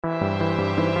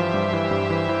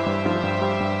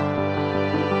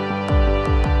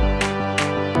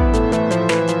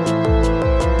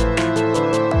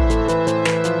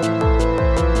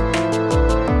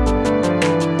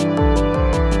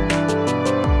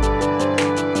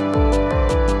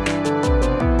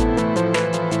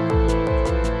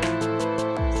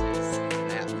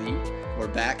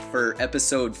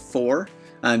Episode 4.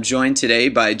 I'm joined today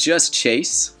by just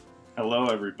Chase. Hello,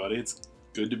 everybody. It's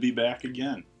good to be back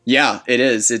again. Yeah, it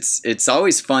is. It's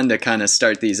always fun to kind of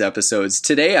start these episodes.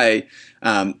 Today,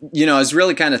 I was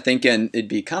really kind of thinking it'd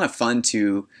be kind of fun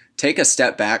to take a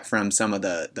step back from some of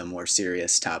the more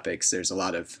serious topics. There's a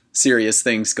lot of serious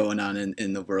things going on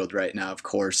in the world right now, of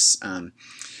course,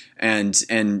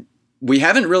 and we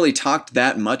haven't really talked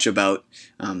that much about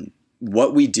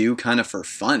what we do kind of for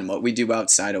fun, what we do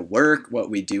outside of work, what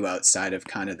we do outside of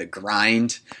kind of the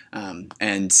grind.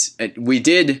 And we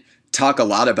did talk a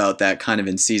lot about that kind of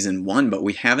in season 1, but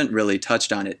we haven't really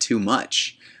touched on it too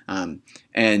much.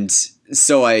 And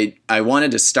so I wanted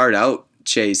to start out,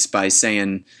 Chase, by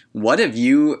saying, what have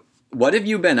you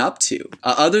been up to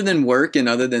other than work and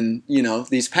other than,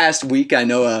 these past week? I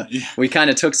know we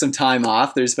kind of took some time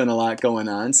off. There's been a lot going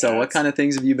on. So what kind of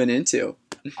things have you been into?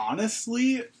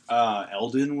 Honestly,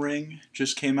 Elden Ring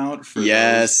just came out. For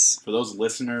those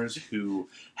listeners who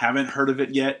haven't heard of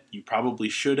it yet, you probably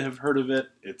should have heard of it.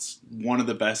 It's one of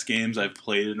the best games I've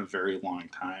played in a very long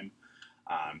time.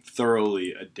 I'm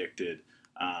thoroughly addicted.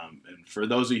 And for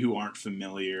those of you who aren't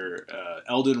familiar,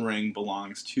 Elden Ring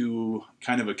belongs to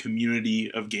kind of a community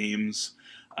of games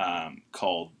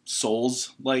called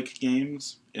Souls-like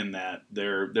games, in that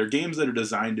they're games that are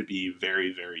designed to be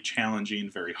very, very challenging,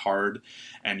 very hard,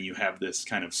 and you have this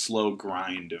kind of slow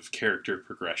grind of character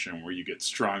progression where you get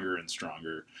stronger and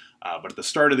stronger. But at the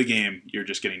start of the game, you're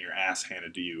just getting your ass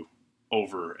handed to you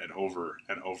over and over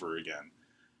and over again.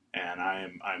 And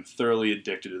I'm thoroughly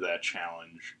addicted to that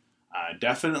challenge.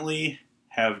 Definitely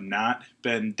have not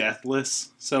been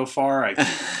deathless so far. I've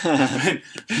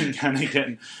been kind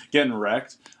of getting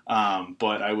wrecked.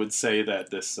 But I would say that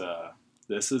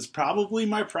this is probably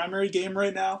my primary game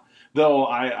right now. Though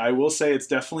I will say it's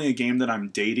definitely a game that I'm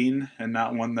dating and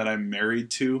not one that I'm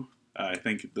married to. I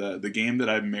think the game that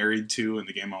I'm married to and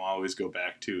the game I'll always go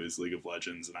back to is League of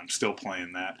Legends, and I'm still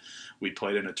playing that. We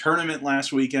played in a tournament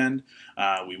last weekend.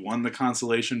 We won the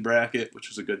consolation bracket, which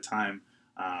was a good time.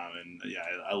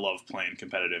 I love playing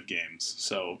competitive games.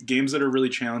 So games that are really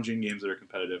challenging, games that are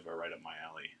competitive are right up my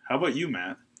alley. How about you,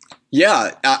 Matt?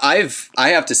 Yeah, I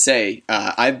have to say,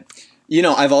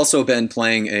 I've also been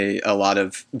playing a lot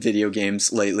of video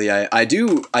games lately. I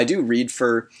do read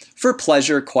for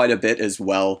pleasure quite a bit as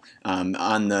well.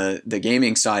 On the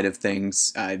gaming side of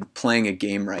things, I'm playing a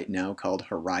game right now called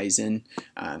Horizon.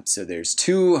 So there's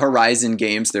 2 Horizon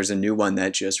games. There's a new one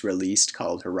that just released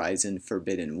called Horizon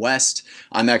Forbidden West.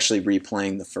 I'm actually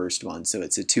replaying the first one, so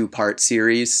it's a 2-part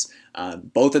series.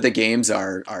 Both of the games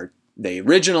they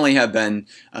originally have been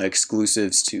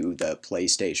exclusives to the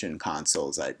PlayStation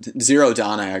consoles. Zero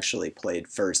Dawn I actually played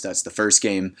first. That's the first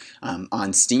game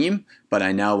on Steam, but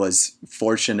I now was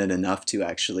fortunate enough to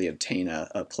actually obtain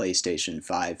a PlayStation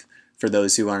 5. For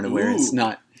those who aren't aware, It's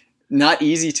not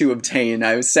easy to obtain.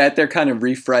 I was sat there kind of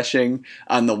refreshing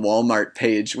on the Walmart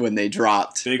page when they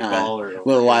dropped Big baller a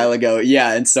little while ago.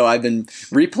 Yeah, and so I've been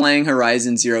replaying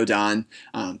Horizon Zero Dawn.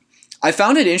 I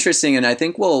found it interesting, and I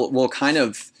think we'll kind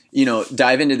of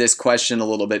dive into this question a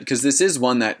little bit, because this is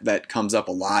one that comes up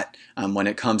a lot when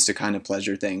it comes to kind of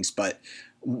pleasure things. But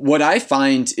what I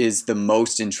find is the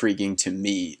most intriguing to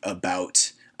me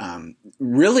about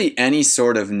really any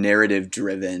sort of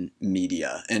narrative-driven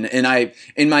media. And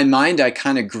in my mind, I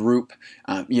kind of group,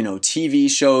 TV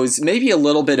shows, maybe a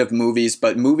little bit of movies,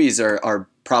 but movies are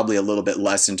probably a little bit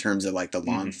less in terms of like the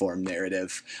long-form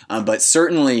narrative. But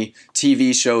certainly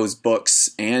TV shows, books,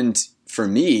 and for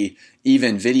me,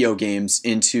 even video games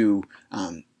into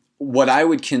what I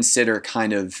would consider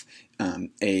kind of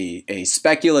a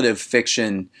speculative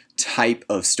fiction type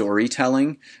of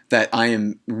storytelling that I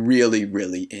am really,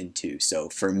 really into. So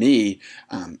for me,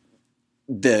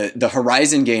 the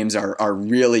Horizon games are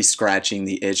really scratching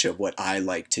the itch of what I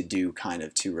like to do kind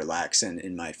of to relax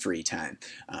in my free time.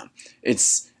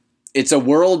 It's a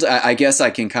world, I guess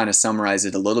I can kind of summarize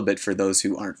it a little bit for those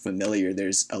who aren't familiar.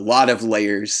 There's a lot of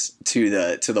layers to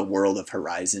the world of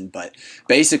Horizon, but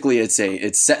basically it's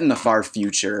set in the far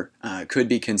future, could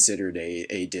be considered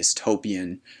a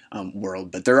dystopian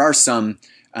world, but there are some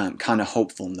kind of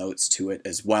hopeful notes to it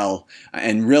as well.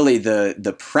 And really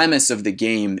the premise of the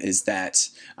game is that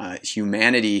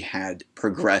humanity had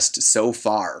progressed so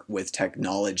far with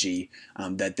technology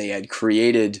that they had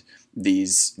created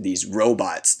these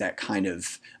robots that kind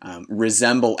of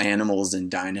resemble animals and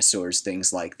dinosaurs,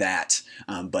 things like that.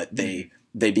 But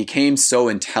they became so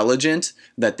intelligent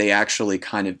that they actually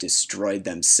kind of destroyed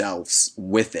themselves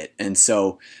with it. And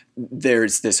so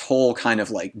there's this whole kind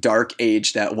of like dark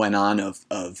age that went on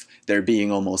of there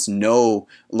being almost no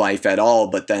life at all,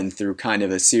 but then through kind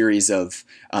of a series of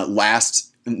last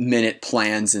minute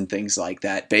plans and things like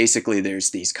that, basically there's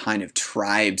these kind of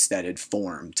tribes that had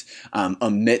formed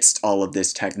amidst all of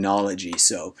this technology.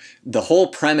 So the whole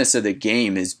premise of the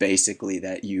game is basically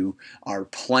that you are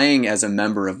playing as a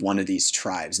member of one of these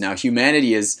tribes. Now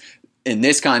humanity is, in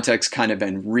this context, kind of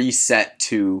been reset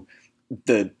to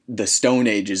the Stone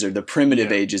Ages or the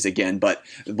primitive ages again. But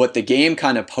what the game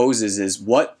kind of poses is,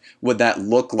 what would that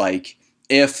look like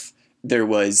if there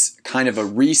was kind of a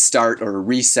restart or a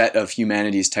reset of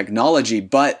humanity's technology,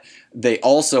 but they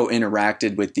also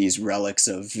interacted with these relics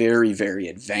of very, very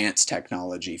advanced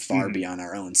technology far beyond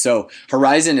our own. So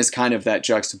Horizon is kind of that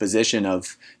juxtaposition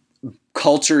of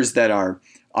cultures that are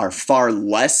far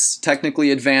less technically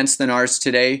advanced than ours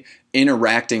today,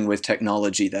 interacting with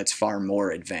technology that's far more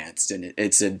advanced. And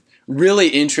it's a really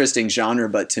interesting genre.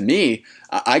 But to me,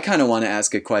 I kind of want to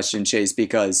ask a question, Chase,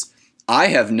 because I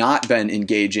have not been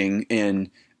engaging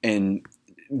in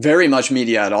very much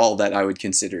media at all that I would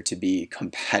consider to be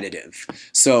competitive.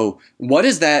 So what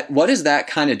is that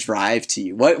kind of drive to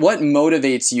you? What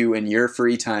motivates you in your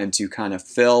free time to kind of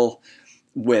fill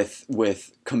with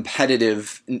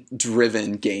competitive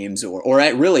driven games or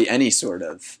at really any sort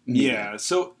of media? Yeah,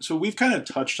 so we've kind of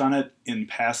touched on it in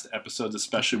past episodes,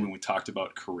 especially when we talked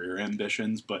about career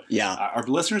ambitions, but our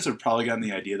listeners have probably gotten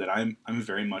the idea that I'm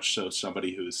very much so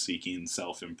somebody who is seeking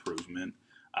self-improvement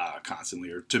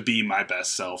constantly, or to be my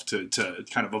best self, to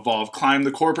kind of evolve, climb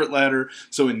the corporate ladder.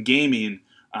 So in gaming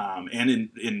and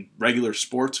in regular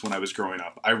sports when I was growing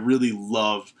up, I really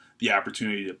love the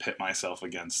opportunity to pit myself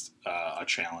against a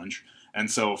challenge. And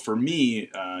so for me,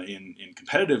 in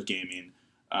competitive gaming,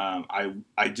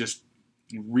 I just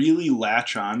really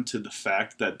latch on to the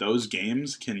fact that those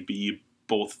games can be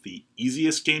both the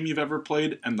easiest game you've ever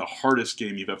played and the hardest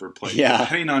game you've ever played,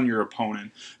 depending on your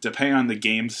opponent, depending on the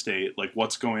game state, like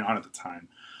what's going on at the time.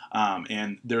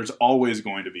 And there's always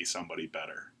going to be somebody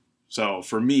better. So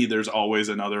for me, there's always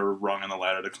another rung on the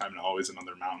ladder to climb and always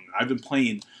another mountain. I've been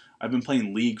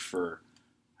playing League for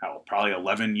probably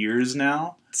 11 years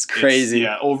now. It's crazy.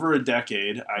 Over a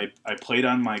decade. I played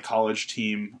on my college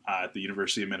team at the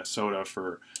University of Minnesota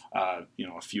for a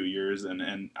few years,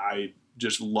 and I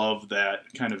just love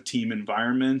that kind of team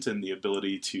environment and the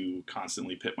ability to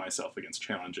constantly pit myself against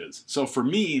challenges. So for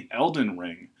me, Elden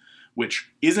Ring, which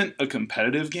isn't a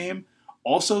competitive game,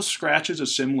 also scratches a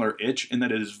similar itch in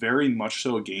that it is very much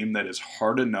so a game that is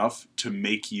hard enough to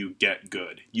make you get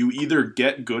good. You either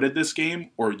get good at this game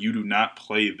or you do not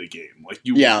play the game. Like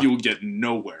you will get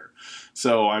nowhere.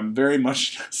 So I'm very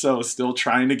much so still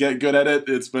trying to get good at it.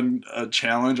 It's been a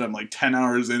challenge. I'm like 10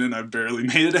 hours in and I've barely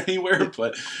made it anywhere,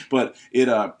 but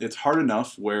it's hard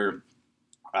enough where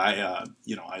I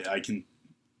can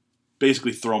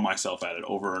basically throw myself at it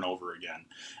over and over again.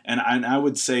 And I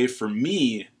would say for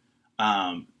me,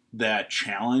 that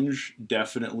challenge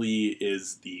definitely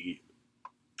is the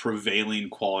prevailing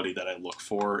quality that I look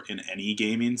for in any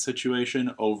gaming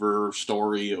situation over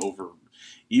story, over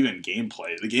even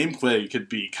gameplay. The gameplay could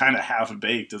be kind of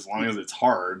half-baked as long as it's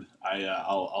hard.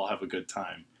 I'll have a good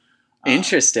time.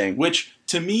 Interesting. Which,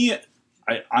 to me,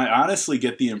 I honestly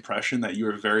get the impression that you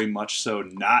are very much so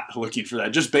not looking for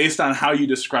that, just based on how you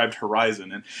described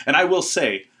Horizon. And I will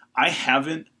say, I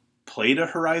haven't played a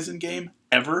Horizon game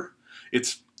ever.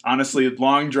 It's honestly,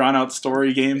 long, drawn-out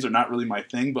story games are not really my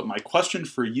thing, but my question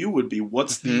for you would be,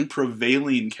 what's the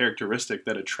prevailing characteristic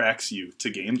that attracts you to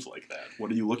games like that?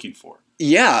 What are you looking for?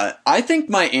 Yeah, I think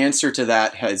my answer to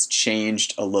that has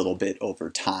changed a little bit over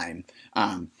time.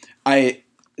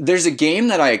 There's a game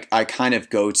that I kind of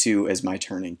go to as my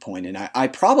turning point, and I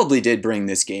probably did bring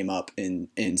this game up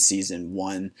in season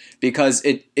 1 because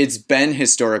it's been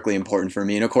historically important for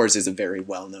me, and of course it's a very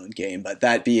well-known game, but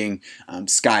that being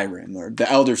Skyrim, or the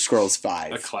Elder Scrolls V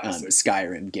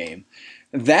Skyrim game.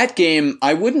 That game,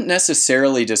 I wouldn't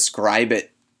necessarily describe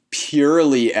it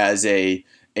purely as a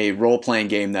role-playing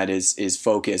game that is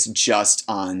focused just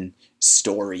on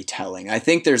storytelling. I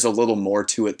think there's a little more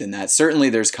to it than that. Certainly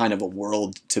there's kind of a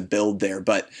world to build there,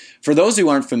 but for those who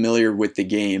aren't familiar with the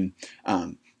game,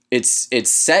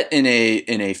 it's set in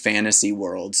a fantasy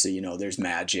world. So, there's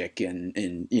magic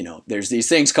and there's these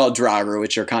things called Draugr,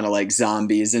 which are kind of like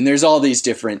zombies, and there's all these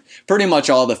different, pretty much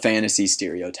all the fantasy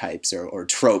stereotypes or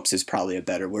tropes is probably a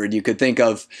better word you could think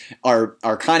of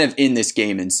are kind of in this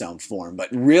game in some form. But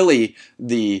really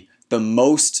the the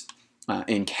most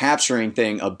encapturing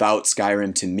thing about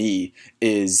Skyrim to me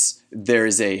is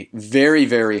there's a very,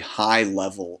 very high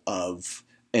level of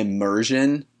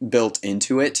immersion built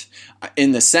into it,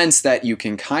 in the sense that you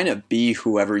can kind of be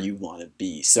whoever you want to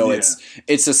be. So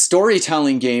it's a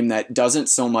storytelling game that doesn't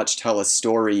so much tell a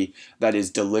story that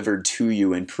is delivered to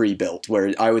you and pre-built,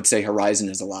 where I would say Horizon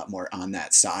is a lot more on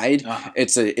that side.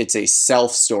 It's a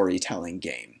self-storytelling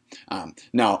game.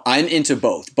 Now, I'm into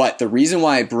both, but the reason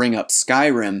why I bring up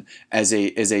Skyrim as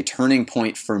a turning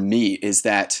point for me is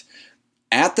that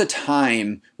at the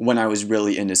time when I was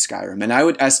really into Skyrim, and I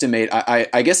would estimate,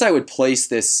 I guess I would place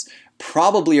this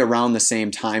probably around the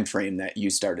same time frame that you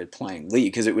started playing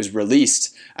League, because it was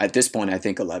released at this point, I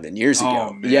think 11 years ago.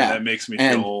 Oh man, that makes me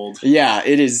feel old. Yeah,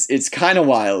 it's kind of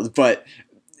wild, but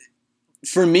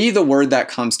for me, the word that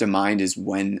comes to mind is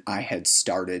when I had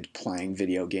started playing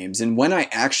video games, and when I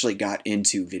actually got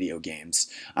into video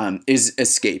games, is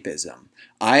escapism.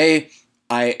 I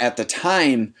at the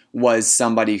time was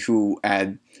somebody who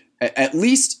had, at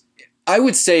least I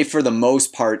would say for the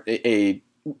most part,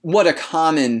 what a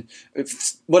common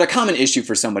issue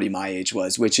for somebody my age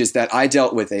was, which is that I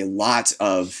dealt with a lot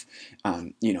of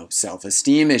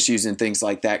self-esteem issues and things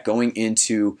like that going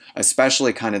into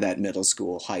especially kind of that middle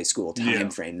school, high school time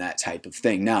frame, that type of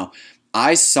thing. Now,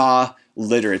 I saw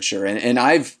literature, and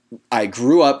I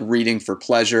grew up reading for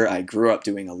pleasure. I grew up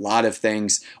doing a lot of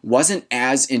things. Wasn't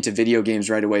as into video games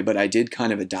right away, but I did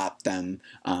kind of adopt them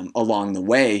along the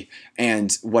way.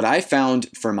 And what I found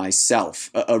for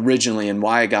myself originally, and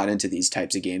why I got into these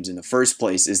types of games in the first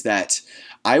place, is that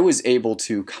I was able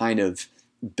to kind of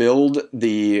build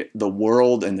the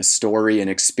world and the story and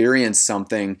experience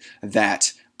something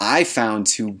that I found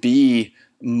to be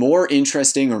more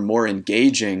interesting or more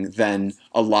engaging than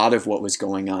a lot of what was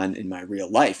going on in my real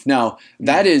life. Now,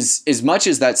 that is, as much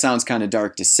as that sounds kind of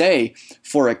dark to say,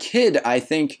 for a kid, I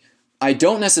think I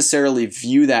don't necessarily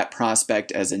view that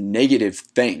prospect as a negative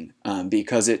thing,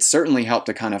 because it certainly helped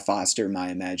to kind of foster my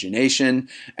imagination,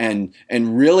 and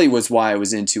really was why I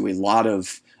was into a lot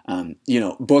of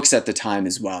books at the time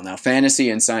as well. Now, fantasy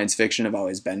and science fiction have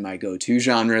always been my go-to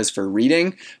genres for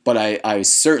reading, but I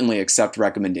certainly accept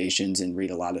recommendations and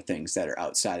read a lot of things that are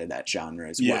outside of that genre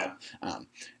as well.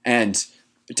 And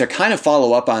to kind of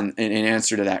follow up on an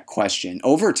answer to that question,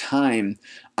 over time,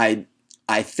 I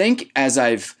think as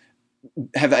I've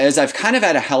kind of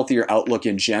had a healthier outlook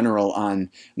in general on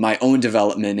my own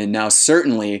development, and now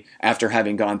certainly after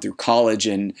having gone through college,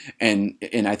 and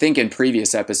I think in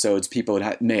previous episodes people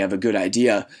may have a good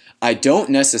idea, I don't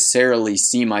necessarily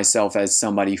see myself as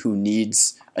somebody who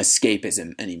needs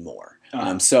escapism anymore.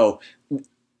 So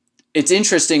it's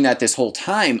interesting that this whole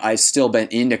time I've still been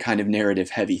into kind of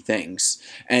narrative heavy things.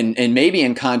 And maybe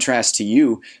in contrast to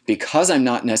you, because I'm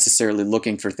not necessarily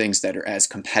looking for things that are as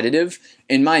competitive,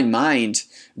 in my mind,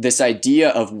 this idea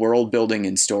of world building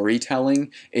and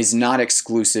storytelling is not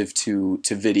exclusive to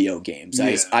video games.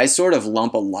 I sort of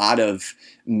lump a lot of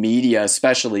media,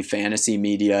 especially fantasy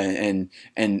media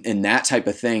and that type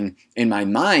of thing, in my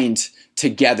mind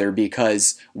together,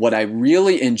 because what I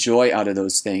really enjoy out of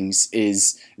those things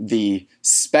is the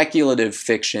speculative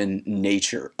fiction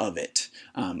nature of it.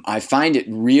 I find it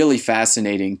really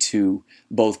fascinating to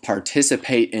both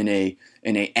participate in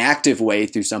an active way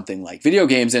through something like video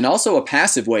games, and also a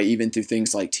passive way even through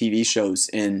things like TV shows,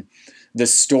 in the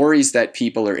stories that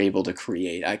people are able to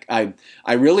create.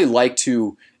 I really like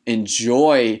to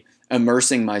enjoy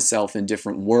immersing myself in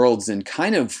different worlds and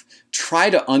kind of try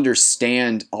to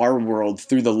understand our world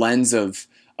through the lens of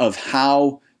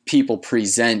how people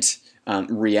present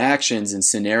reactions and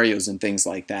scenarios and things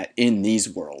like that in these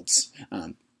worlds.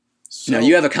 Now,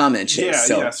 you have a comment, Chase.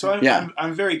 So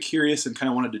I'm very curious and kind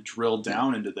of wanted to drill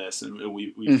down into this. And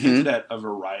we've hinted at a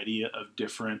variety of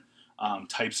different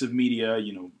types of media,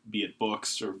 be it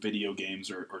books or video games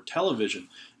or television.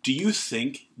 Do you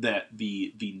think that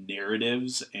the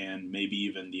narratives and maybe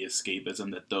even the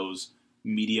escapism that those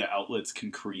media outlets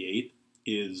can create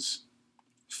is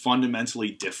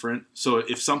fundamentally different? So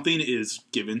if something is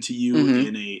given to you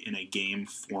in a game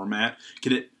format,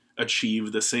 can it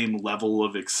achieve the same level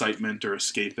of excitement or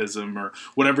escapism or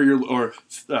whatever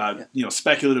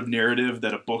speculative narrative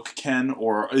that a book can,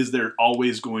 or is there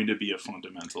always going to be a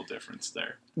fundamental difference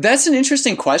there? That's an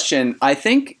interesting question. I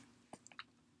think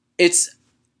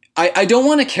I don't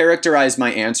want to characterize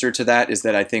my answer to that is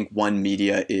that I think one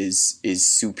media is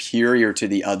superior to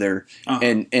the other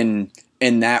in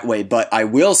that way, but I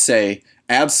will say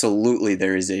absolutely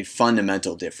there is a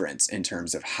fundamental difference in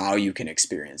terms of how you can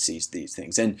experience these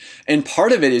things. And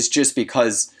part of it is just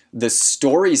because the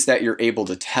stories that you're able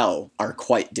to tell are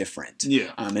quite different.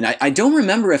 Yeah. And I don't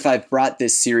remember if I've brought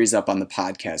this series up on the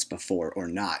podcast before or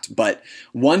not, but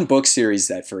one book series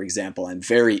that, for example, I'm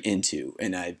very into,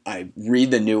 and I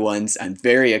read the new ones. I'm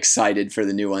very excited for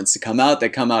the new ones to come out. They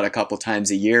come out a couple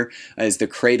times a year, is the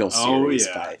Cradle series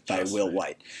by Will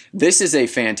White. This is a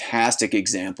fantastic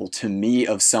example to me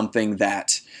of something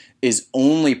that is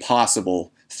only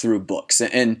possible through books.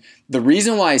 And the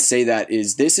reason why I say that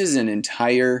is this is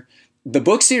the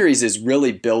book series is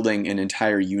really building an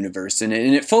entire universe, and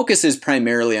it focuses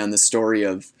primarily on the story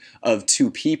of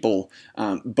two people,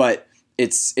 but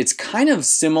it's kind of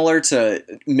similar to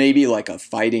maybe like a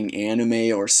fighting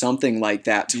anime or something like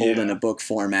that told in a book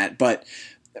format. But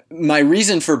my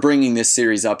reason for bringing this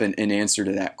series up in answer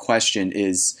to that question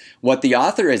is what the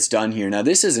author has done here. Now,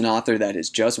 this is an author that is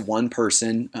just one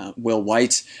person, Will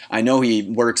White. I know he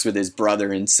works with his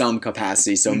brother in some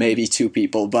capacity, so maybe two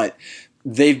people, but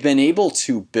they've been able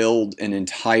to build an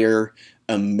entire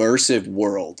immersive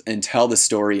world and tell the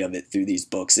story of it through these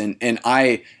books. And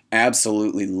I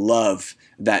absolutely love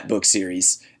that book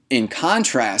series. In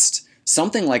contrast,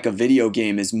 something like a video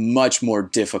game is much more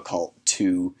difficult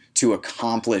to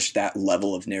accomplish that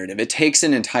level of narrative. It takes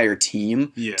an entire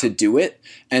team to do it.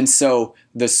 And so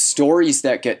the stories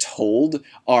that get told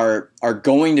are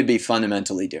going to be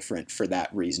fundamentally different for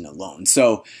that reason alone.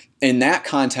 So in that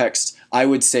context, I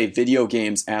would say video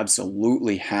games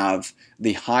absolutely have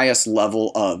the highest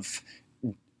level of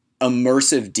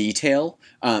immersive detail,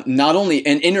 not only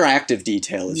an interactive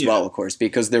detail as well, of course,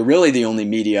 because they're really the only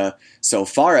media so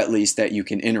far, at least, that you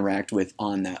can interact with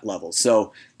on that level.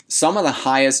 So some of the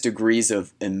highest degrees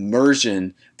of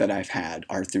immersion that I've had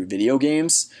are through video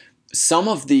games. Some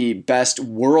of the best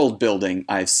world building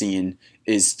I've seen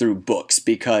is through books,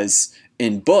 because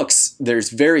in books, there's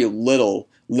very little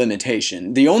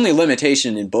limitation. The only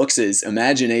limitation in books is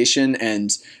imagination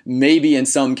and maybe in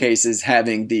some cases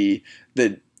having the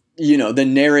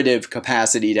narrative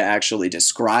capacity to actually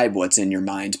describe what's in your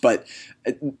mind. But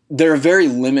they're a very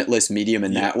limitless medium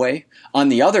in that way. On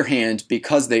the other hand,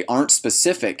 because they aren't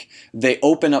specific, they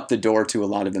open up the door to a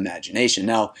lot of imagination.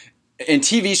 Now, and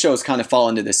TV shows kind of fall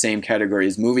into the same category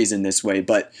as movies in this way,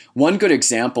 but one good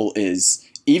example is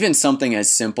even something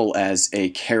as simple as a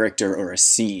character or a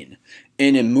scene.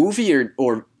 In a movie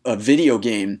or a video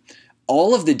game,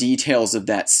 all of the details of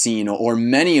that scene, or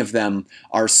many of them,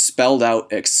 are spelled out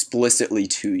explicitly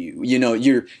to you. You know,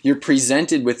 you're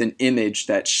presented with an image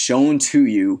that's shown to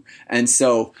you, and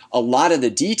so a lot of the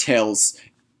details,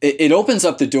 it opens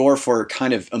up the door for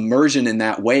kind of immersion in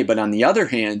that way. But on the other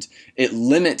hand, it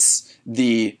limits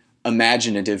the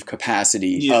imaginative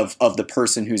capacity of the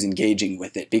person who's engaging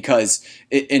with it, because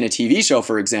in a TV show,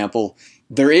 for example,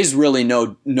 there is really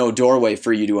no doorway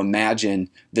for you to imagine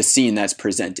the scene that's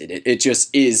presented. It just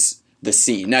is the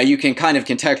scene. Now, you can kind of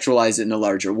contextualize it in a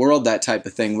larger world, that type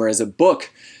of thing, whereas a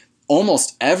book,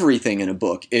 almost everything in a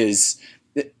book is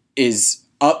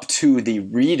up to the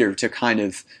reader to kind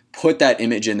of put that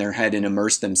image in their head and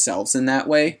immerse themselves in that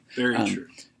way. Very true.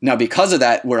 Now, because of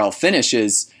that, where I'll finish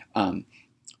is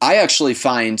I actually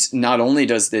find not only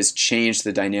does this change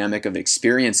the dynamic of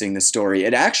experiencing the story,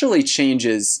 it actually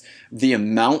changes the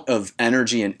amount of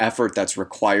energy and effort that's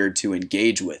required to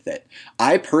engage with it.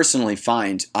 I personally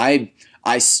find I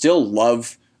still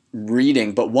love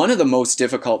reading, but one of the most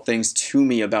difficult things to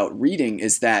me about reading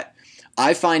is that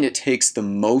I find it takes the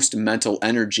most mental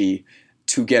energy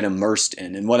to get immersed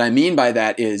in. And what I mean by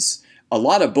that is a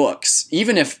lot of books,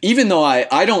 even though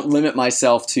I don't limit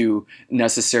myself to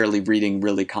necessarily reading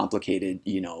really complicated,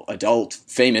 adult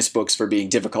famous books for being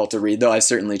difficult to read, though I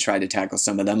certainly try to tackle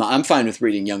some of them. I'm fine with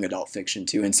reading young adult fiction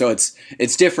too. And so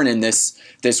it's different in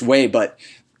this way, but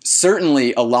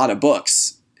certainly a lot of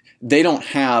books, they don't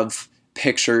have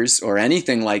pictures or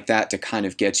anything like that to kind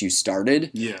of get you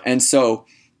started. Yeah. And so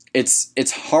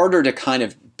it's harder to kind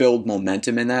of build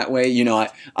momentum in that way.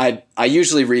 I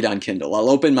usually read on Kindle. I'll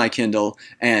open my Kindle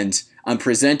and I'm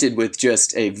presented with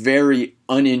just a very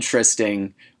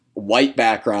uninteresting white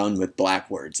background with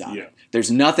black words on it. There's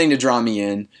nothing to draw me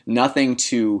in, nothing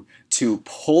to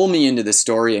pull me into the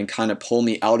story and kind of pull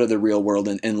me out of the real world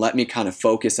and let me kind of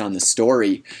focus on the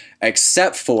story,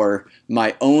 except for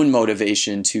my own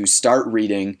motivation to start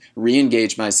reading,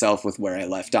 re-engage myself with where I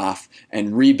left off,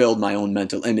 and rebuild my own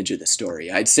mental image of the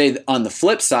story. I'd say on the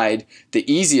flip side,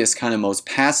 the easiest kind of most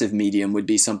passive medium would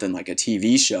be something like a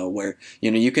TV show where,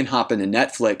 you can hop into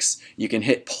Netflix, you can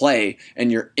hit play,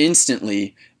 and you're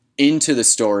instantly into the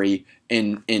story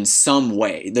in some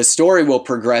way. The story will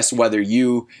progress whether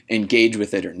you engage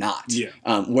with it or not. Yeah.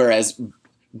 Whereas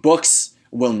books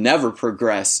will never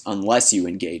progress unless you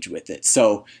engage with it.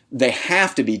 So they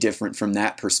have to be different from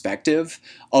that perspective.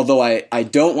 Although I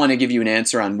don't want to give you an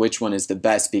answer on which one is the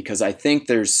best, because I think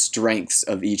there's strengths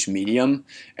of each medium.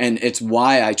 And it's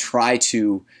why I try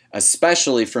to,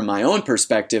 especially from my own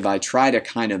perspective, I try to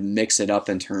kind of mix it up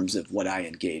in terms of what I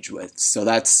engage with. So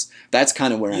that's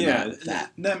kind of where I'm at with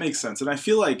that. That makes sense. And I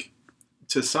feel like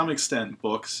to some extent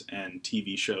books and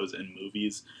TV shows and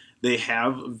movies, they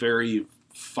have very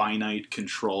finite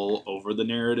control over the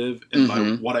narrative. And by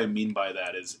what I mean by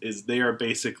that is they are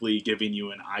basically giving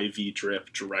you an IV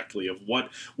drip directly of what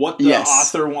the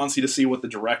author wants you to see, what the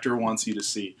director wants you to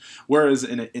see. Whereas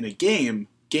in a game,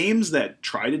 games that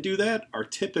try to do that are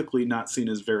typically not seen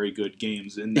as very good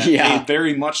games, and that they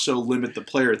very much so limit the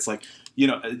player. It's like,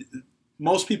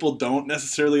 most people don't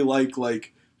necessarily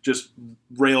like just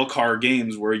rail car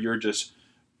games where you're just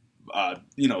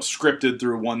scripted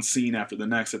through one scene after the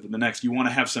next. You want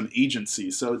to have some agency.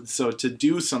 So to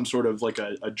do some sort of like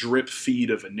a drip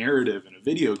feed of a narrative in a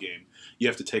video game, you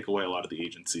have to take away a lot of the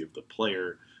agency of the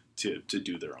player to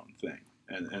do their own thing.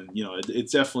 And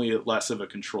it's definitely less of a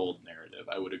controlled narrative.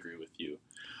 I would agree with you.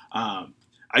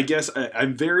 I guess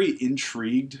I'm very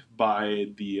intrigued by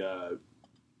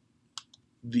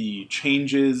the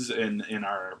changes in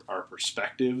our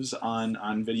perspectives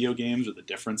on video games, or the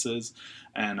differences,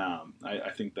 and I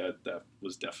think that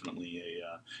was definitely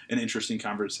an interesting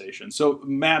conversation. So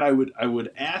Matt, I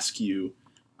would ask you,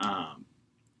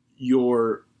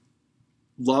 your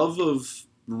love of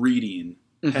reading,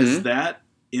 has that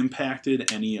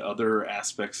impacted any other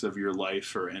aspects of your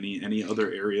life, or any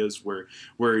other areas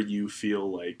where you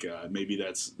feel like maybe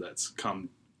that's come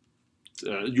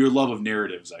your love of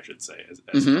narratives, I should say,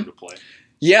 has come to play?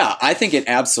 Yeah, I think it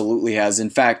absolutely has.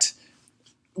 In fact,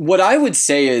 what I would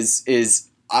say is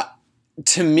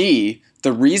to me,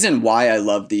 the reason why I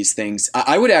love these things,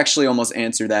 I would actually almost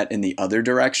answer that in the other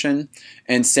direction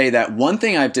and say that one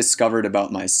thing I've discovered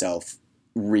about myself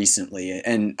recently,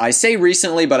 and I say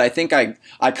recently, but I think I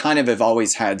kind of have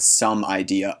always had some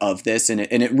idea of this, and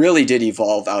it really did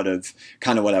evolve out of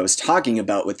kind of what I was talking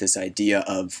about with this idea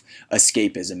of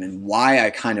escapism and why I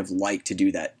kind of like to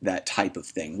do that type of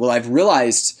thing. Well, I've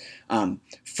realized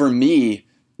for me,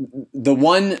 the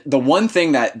one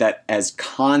thing that has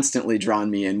constantly drawn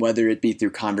me in, whether it be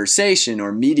through conversation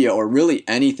or media or really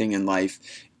anything in life,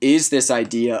 is this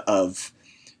idea of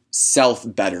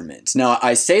self-betterment. Now,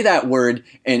 I say that word,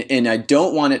 and I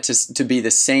don't want it to be the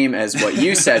same as what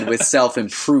you said with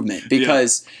self-improvement,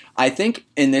 because I think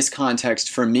in this context,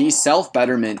 for me,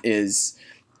 self-betterment is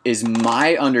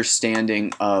my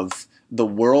understanding of the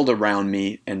world around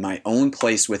me and my own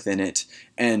place within it,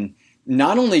 and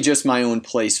not only just my own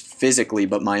place physically,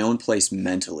 but my own place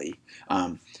mentally.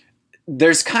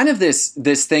 There's kind of this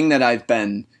thing that I've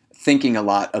been thinking a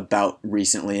lot about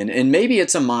recently, and maybe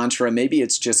it's a mantra, maybe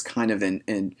it's just kind of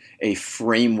in a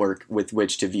framework with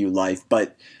which to view life,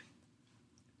 but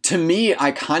to me,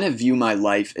 I kind of view my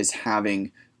life as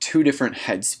having two different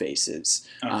headspaces.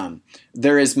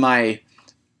 There's my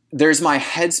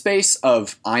headspace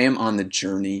of I am on the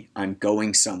journey, I'm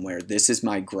going somewhere, this is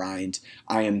my grind,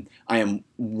 I am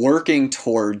working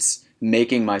towards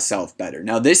making myself better.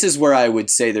 Now, this is where I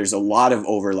would say there's a lot of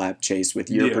overlap, Chase,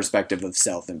 with your perspective of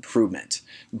self-improvement.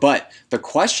 But the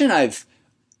question I've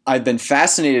been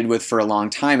fascinated with for a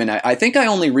long time, and I think I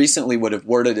only recently would have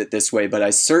worded it this way, but I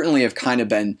certainly have kind of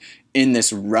been in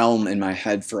this realm in my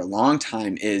head for a long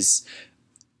time, is,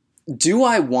 do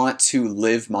I want to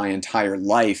live my entire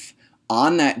life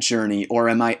on that journey, or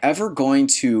am I ever going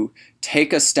to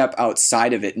take a step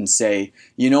outside of it and say,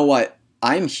 you know what,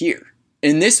 I'm here.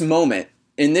 In this moment,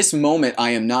 I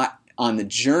am not on the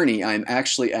journey. I am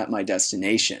actually at my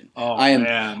destination.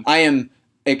 I am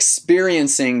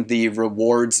experiencing the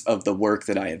rewards of the work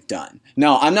that I have done.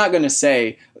 Now, I'm not going to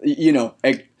say,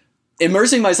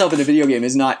 immersing myself in a video game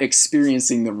is not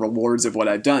experiencing the rewards of what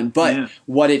I've done, but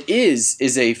what it is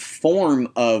a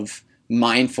form of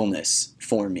mindfulness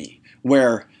for me,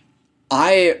 where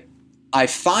I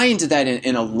find that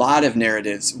in a lot of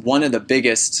narratives, one of the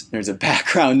biggest, there's a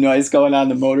background noise going on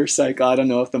the motorcycle. I don't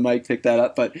know if the mic picked that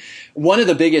up, but one of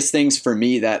the biggest things for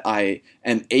me that I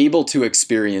am able to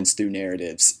experience through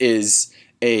narratives is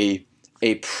a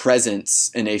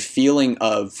presence and a feeling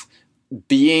of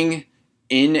being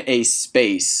in a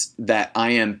space that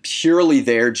I am purely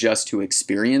there just to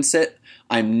experience it.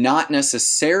 I'm not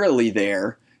necessarily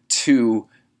there to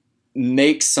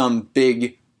make some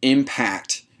big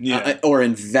impact or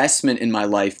investment in my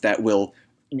life that will,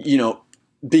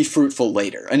 be fruitful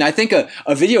later. And I think a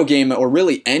video game, or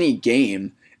really any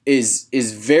game, is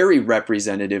very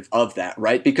representative of that,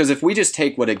 right? Because if we just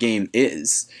take what a game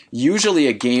is, usually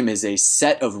a game is a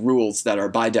set of rules that are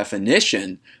by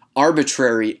definition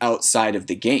arbitrary outside of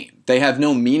the game. They have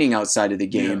no meaning outside of the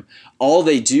game. Yeah. All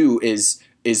they do is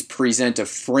present a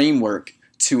framework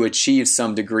to achieve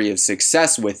some degree of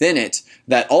success within it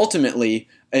that ultimately,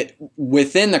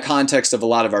 within the context of a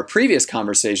lot of our previous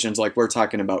conversations, like we're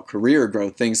talking about career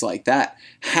growth, things like that,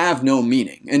 have no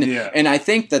meaning. And I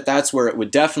think that that's where it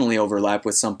would definitely overlap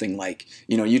with something like,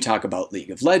 you talk about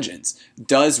League of Legends.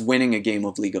 Does winning a game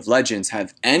of League of Legends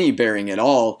have any bearing at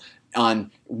all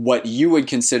on what you would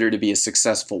consider to be a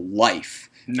successful life?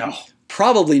 No.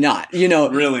 Probably not.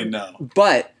 Really, no.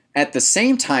 But at the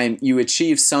same time, you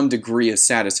achieve some degree of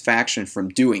satisfaction from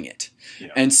doing it.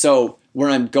 Yeah. And so where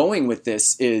I'm going with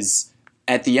this is,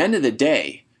 at the end of the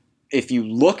day, if you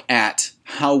look at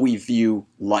how we view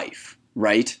life,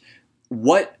 right?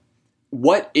 What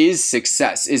is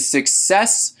success? Is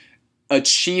success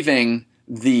achieving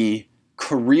the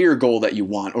career goal that you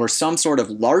want, or some sort of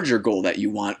larger goal that you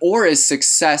want? Or is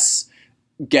success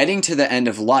getting to the end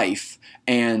of life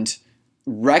and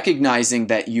recognizing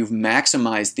that you've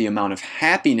maximized the amount of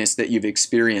happiness that you've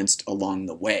experienced along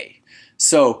the way?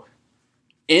 So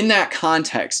in that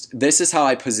context, this is how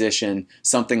I position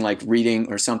something like reading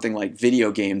or something like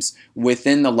video games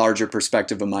within the larger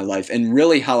perspective of my life, and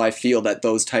really how I feel that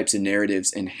those types of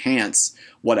narratives enhance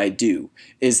what I do,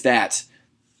 is that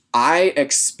I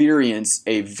experience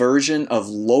a version of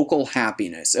local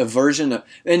happiness, a version of,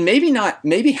 and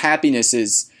maybe happiness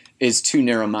is too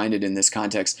narrow-minded in this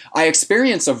context. I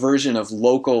experience a version of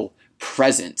local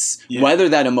presence, whether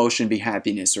that emotion be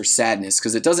happiness or sadness,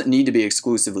 because it doesn't need to be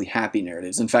exclusively happy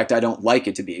narratives. In fact, I don't like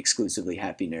it to be exclusively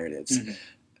happy narratives.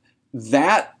 Mm-hmm.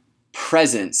 That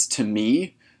presence, to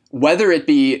me, whether it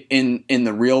be in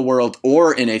the real world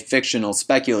or in a fictional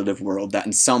speculative world that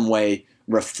in some way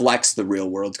reflects the real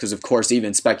world, because of course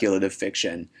even speculative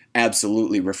fiction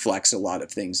absolutely reflects a lot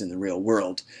of things in the real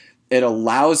world, it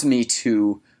allows me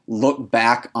to look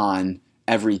back on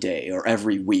every day or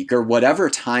every week or whatever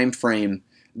time frame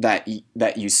that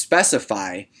you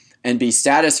specify and be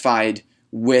satisfied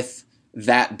with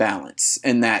that balance,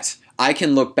 and that I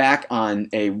can look back on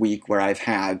a week where I've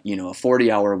had a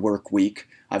 40-hour work week.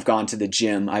 I've gone to the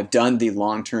gym. I've done the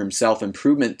long-term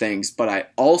self-improvement things, but I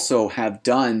also have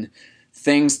done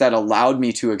things that allowed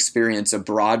me to experience a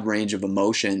broad range of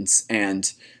emotions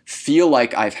and feel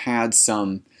like I've had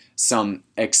some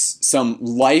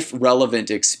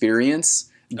life-relevant experience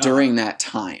during that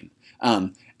time.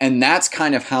 And that's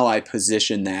kind of how I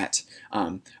position that.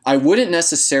 I wouldn't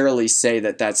necessarily say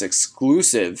that that's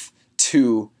exclusive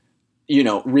to,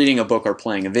 reading a book or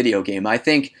playing a video game. I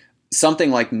think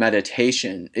something like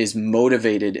meditation is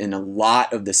motivated in a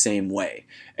lot of the same way.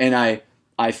 And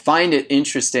I find it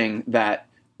interesting that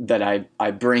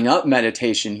I bring up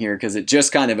meditation here, because it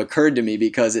just kind of occurred to me,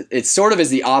 because it sort of is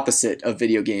the opposite of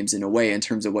video games in a way in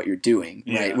terms of what you're doing,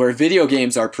 right? Where video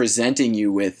games are presenting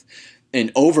you with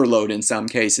an overload in some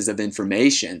cases of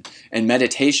information, and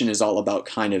meditation is all about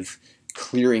kind of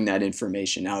clearing that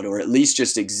information out, or at least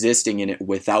just existing in it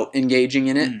without engaging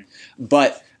in it.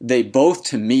 But they both,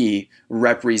 to me,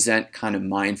 represent kind of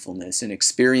mindfulness and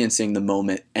experiencing the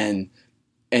moment and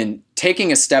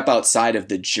taking a step outside of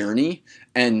the journey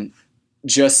and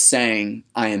just saying,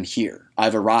 I am here.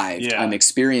 I've arrived. Yeah. I'm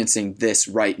experiencing this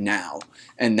right now.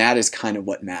 And that is kind of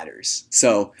what matters.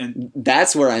 So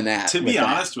that's where I'm at. To be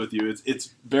honest with you,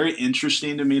 it's very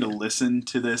interesting to me to listen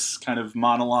to this kind of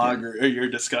monologue or your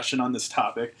discussion on this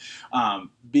topic,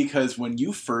 because when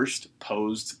you first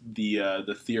posed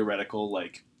the theoretical,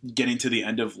 like getting to the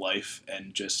end of life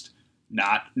and just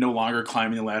no longer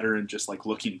climbing the ladder and just like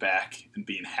looking back and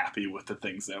being happy with the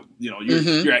things that,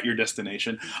 you're at your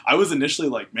destination. I was initially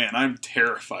like, man, I'm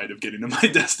terrified of getting to my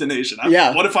destination.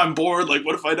 What if I'm bored? Like,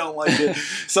 what if I don't like it?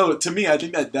 So to me, I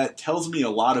think that tells me a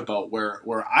lot about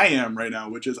where I am right now,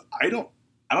 which is, I don't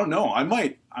know. I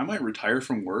might retire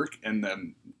from work and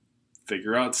then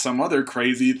figure out some other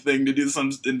crazy thing to do,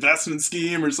 some investment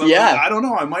scheme or something. Yeah. I don't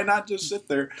know. I might not just sit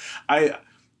there.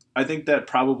 I think that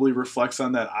probably reflects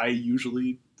on that. I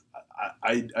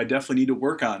definitely need to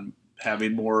work on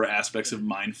having more aspects of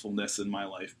mindfulness in my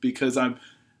life, because I'm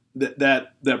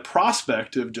that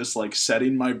prospect of just like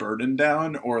setting my burden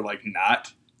down or like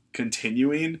not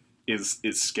continuing is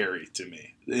scary to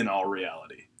me. In all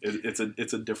reality,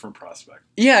 it's a different prospect.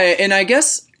 Yeah, and I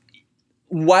guess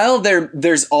while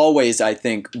there's always, I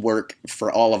think, work for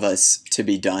all of us to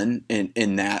be done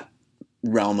in that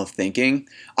realm of thinking,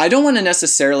 I don't want to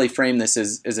necessarily frame this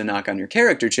as a knock on your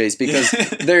character, Chase,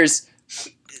 because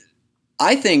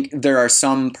I think there are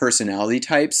some personality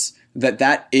types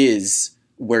that is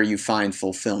where you find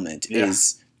fulfillment,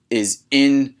 is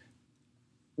in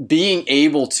being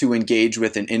able to engage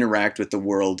with and interact with the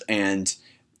world and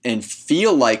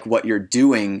feel like what you're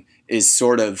doing is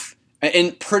sort of,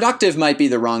 and productive might be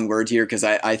the wrong word here, because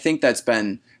I think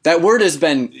that word has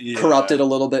been corrupted a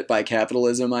little bit by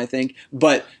capitalism, I think,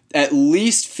 but at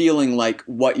least feeling like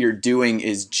what you're doing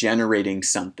is generating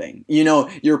something. You know,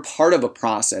 you're part of a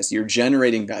process. You're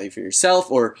generating value for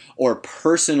yourself or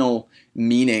personal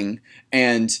meaning.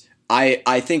 And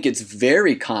I think it's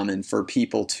very common for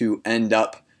people to end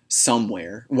up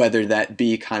somewhere, whether that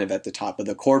be kind of at the top of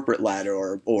the corporate ladder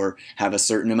or have a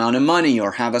certain amount of money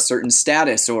or have a certain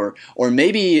status or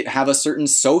maybe have a certain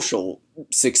social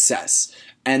success,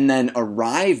 and then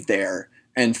arrive there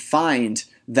and find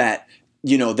that,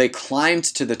 you know, they climbed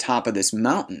to the top of this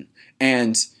mountain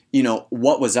and, you know,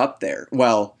 what was up there?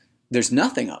 Well, there's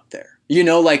nothing up there. You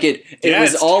know, like it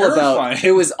was all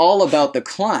about the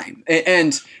climb.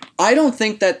 And I don't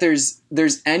think that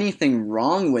there's anything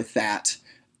wrong with that,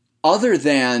 other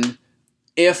than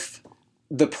if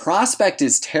the prospect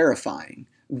is terrifying,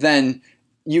 then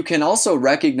you can also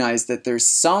recognize that there's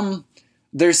some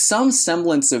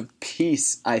semblance of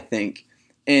peace, I think,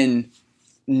 in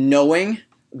knowing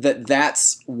that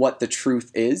that's what the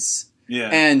truth is. Yeah.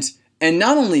 And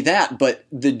not only that, but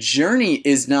the journey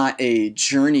is not a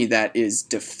journey that is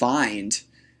defined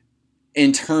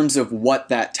in terms of what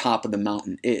that top of the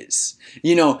mountain is.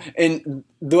 You know, and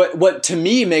what to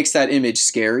me makes that image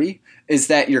scary is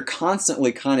that you're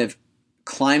constantly kind of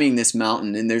climbing this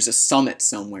mountain and there's a summit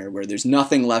somewhere where there's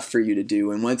nothing left for you to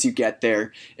do. And once you get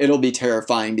there, it'll be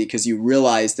terrifying because you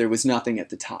realize there was nothing at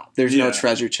the top. There's no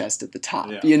treasure chest at the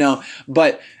top, you know,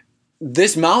 but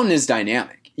this mountain is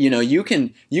dynamic. You know, you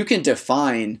can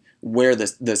define where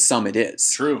the summit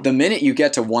is. True. The minute you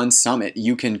get to one summit,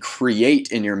 you can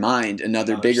create in your mind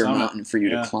another bigger summit. Mountain for you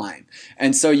to climb.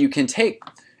 And so you can take,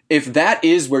 if that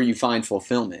is where you find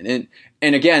fulfillment,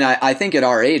 and again, I think at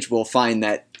our age, we'll find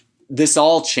that this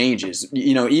all changes.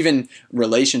 You know, even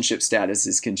relationship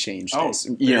statuses can change this.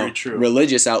 You know, true.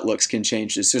 Religious outlooks can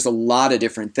change this. There's a lot of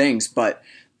different things, but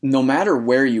no matter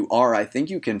where you are, I think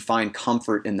you can find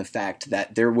comfort in the fact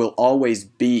that there will always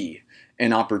be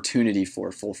an opportunity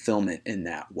for fulfillment in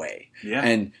that way. Yeah.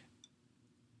 And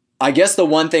I guess the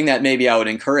one thing that maybe I would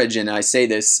encourage, and I say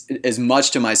this as much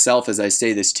to myself as I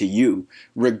say this to you,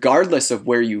 regardless of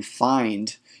where you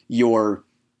find your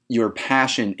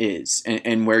passion is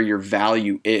and where your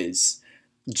value is,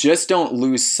 just don't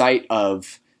lose sight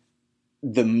of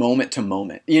the moment to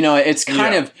moment. You know, it's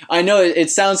kind of, I know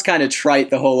it sounds kind of trite,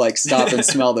 the whole like stop and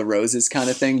smell the roses kind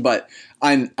of thing, but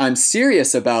I'm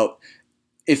serious about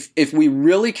if we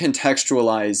really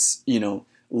contextualize, you know,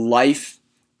 life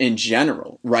in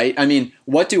general, right? I mean,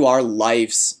 what do our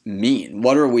lives mean?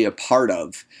 What are we a part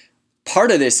of?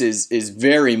 Part of this is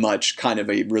very much kind of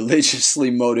a religiously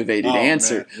motivated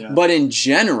answer. Man, yeah. But in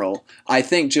general, I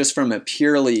think just from a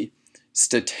purely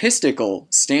statistical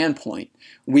standpoint,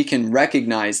 we can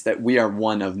recognize that we are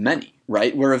one of many,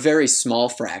 right? We're a very small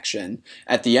fraction.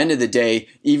 At the end of the day,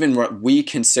 even what we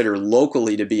consider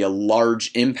locally to be a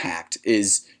large impact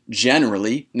is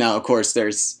generally, now of course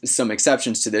there's some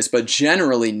exceptions to this, but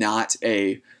generally not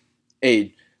a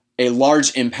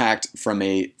large impact from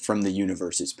the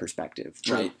universe's perspective,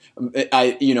 right?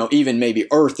 Even maybe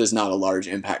Earth is not a large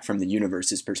impact from the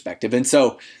universe's perspective. And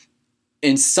so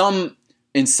in some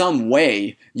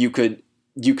way you could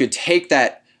take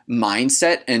that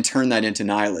mindset and turn that into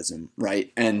nihilism,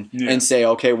 right? And say,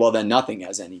 okay, well then nothing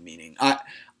has any meaning.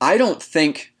 I don't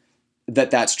think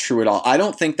that that's true at all. I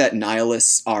don't think that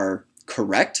nihilists are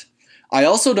correct. I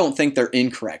also don't think they're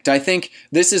incorrect. I think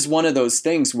this is one of those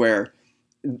things where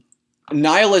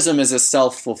nihilism is a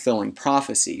self-fulfilling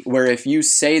prophecy, where if you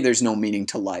say there's no meaning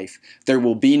to life, there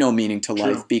will be no meaning to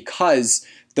life, because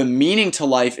the meaning to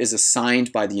life is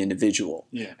assigned by the individual.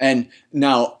 Yeah. And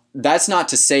now that's not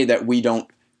to say that we don't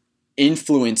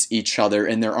influence each other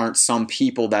and there aren't some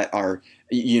people that are,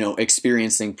 you know,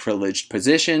 experiencing privileged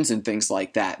positions and things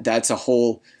like that. That's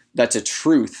a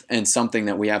truth and something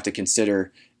that we have to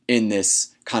consider in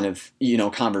this kind of, you know,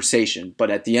 conversation.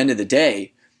 But at the end of the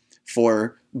day,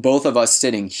 for both of us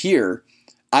sitting here,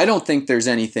 I don't think there's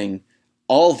anything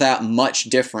all that much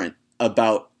different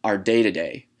about our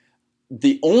day-to-day.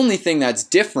 The only thing that's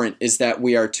different is that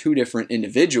we are two different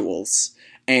individuals,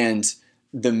 and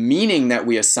the meaning that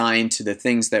we assign to the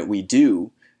things that we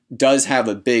do does have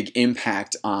a big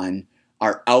impact on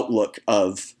our outlook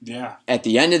of, at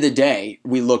the end of the day,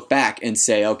 we look back and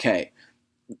say, okay,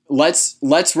 let's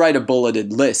write a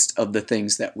bulleted list of the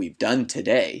things that we've done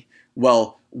today.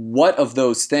 well, what of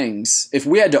those things, if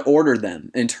we had to order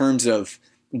them in terms of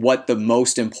what the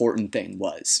most important thing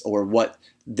was, or what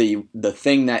the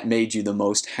thing that made you the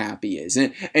most happy is,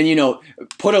 and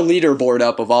put a leaderboard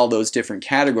up of all those different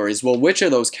categories. Well, which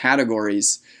of those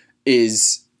categories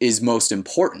is most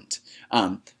important?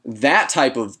 That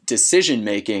type of decision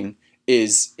making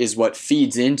is what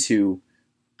feeds into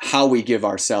how we give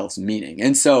ourselves meaning.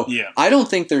 And so I don't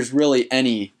think there's really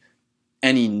any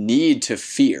need to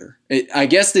fear. I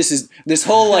guess this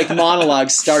whole like monologue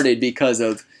started because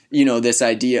of, this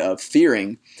idea of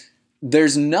fearing.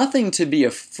 There's nothing to be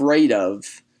afraid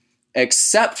of,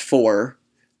 except for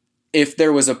if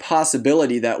there was a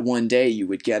possibility that one day you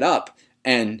would get up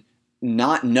and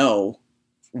not know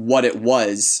what it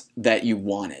was that you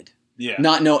wanted. Yeah.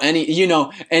 Not know any,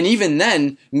 and even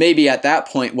then, maybe at that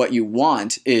point, what you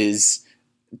want is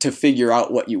to figure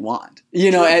out what you want.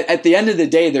 At the end of the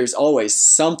day, there's always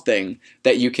something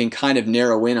that you can kind of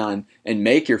narrow in on and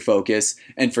make your focus.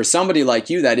 And for somebody like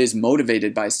you that is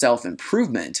motivated by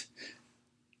self-improvement,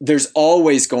 there's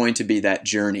always going to be that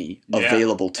journey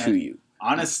available to you.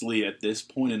 Honestly, at this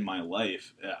point in my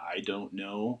life, I don't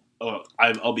know.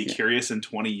 I'll be curious in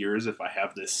 20 years if I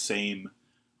have this same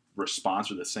response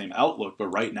or the same outlook. But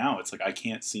right now, it's like I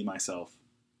can't see myself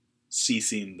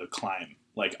ceasing the climb.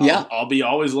 Like, I'll be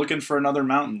always looking for another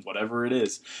mountain, whatever it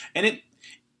is. And it,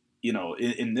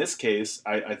 in this case,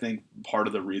 I think part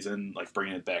of the reason, like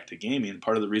bringing it back to gaming,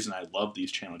 part of the reason I love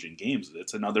these challenging games,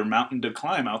 it's another mountain to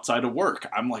climb outside of work.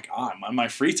 I'm like, I'm on my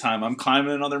free time, I'm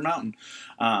climbing another mountain.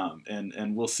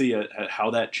 And we'll see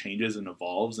how that changes and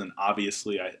evolves. And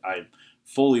obviously I'm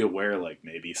fully aware, like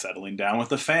maybe settling down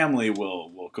with a family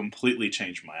will completely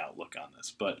change my outlook on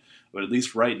this. But at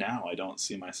least right now, I don't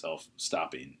see myself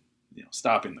stopping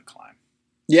the climb.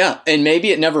 Yeah, and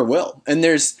maybe it never will. And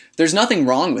there's nothing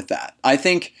wrong with that. I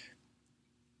think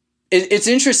it's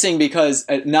interesting because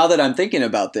now that I'm thinking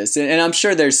about this, and I'm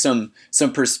sure there's some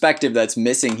perspective that's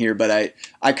missing here, but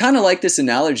I kind of like this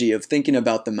analogy of thinking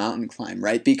about the mountain climb,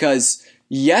 right? Because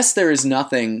yes, there is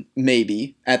nothing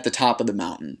maybe at the top of the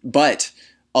mountain, but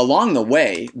along the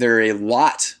way, there are a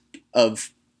lot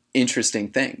of interesting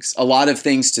things, a lot of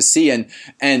things to see.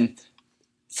 And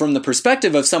from the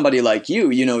perspective of somebody like you,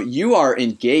 you are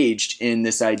engaged in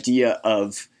this idea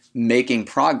of making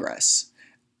progress.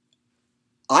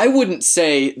 I wouldn't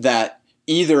say that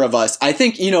either of us, I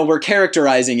think, we're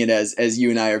characterizing it as you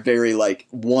and I are very like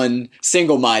one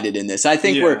single-minded in this. I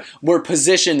think we're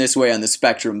positioned this way on the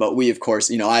spectrum, but we, of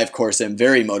course, I, of course, am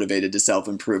very motivated to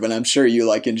self-improve, and I'm sure you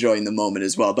like enjoying the moment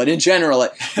as well. But in general,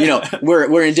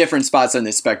 we're in different spots on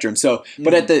this spectrum. So,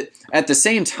 but at the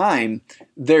same time,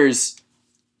 there's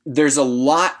a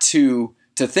lot to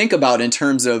think about in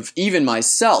terms of even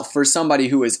myself, for somebody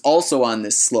who is also on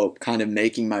this slope, kind of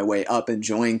making my way up,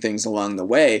 enjoying things along the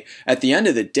way. At the end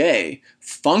of the day,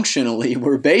 functionally,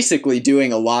 we're basically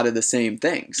doing a lot of the same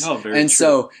things. Oh, very true.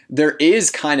 So there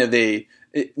is kind of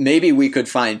maybe we could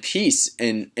find peace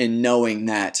in knowing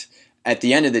that at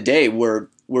the end of the day, we're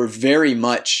very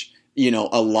much,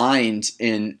 aligned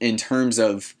in terms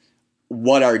of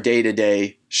what our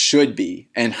day-to-day should be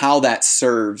and how that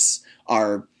serves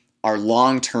our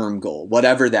long-term goal,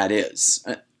 whatever that is,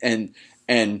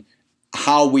 and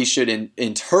how we should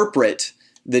interpret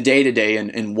the day-to-day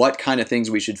and what kind of things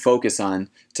we should focus on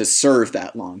to serve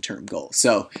that long-term goal.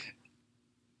 So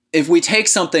if we take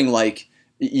something like,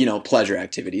 pleasure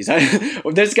activities,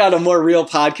 this got a more real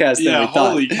podcast than we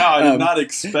thought. Holy cow, I did not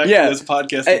expect this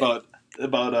podcast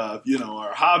about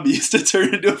our hobbies to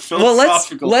turn into a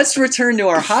philosophical. Well, let's return to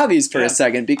our hobbies for a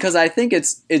second, because I think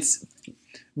it's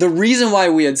the reason why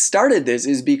we had started this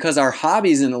is because our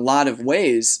hobbies in a lot of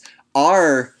ways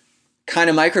are kind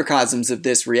of microcosms of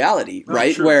this reality,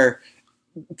 right? Sure. Where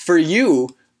for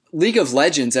you, League of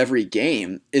Legends, every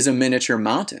game is a miniature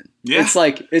mountain. Yeah. It's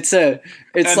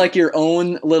like your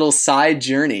own little side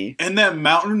journey. And that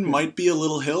mountain might be a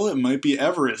little hill, it might be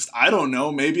Everest. I don't know.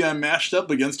 Maybe I'm mashed up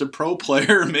against a pro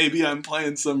player, maybe I'm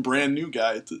playing some brand new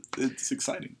guy. It's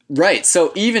exciting. Right.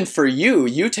 So even for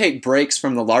you take breaks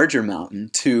from the larger mountain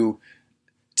to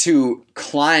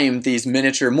climb these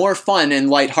miniature, more fun and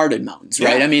lighthearted mountains,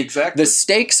 right? Yeah, I mean, exactly.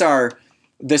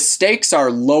 The stakes are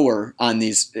lower on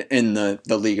these in the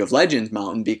League of Legends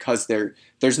mountain because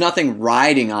there's nothing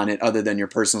riding on it other than your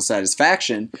personal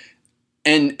satisfaction.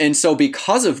 And so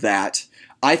because of that,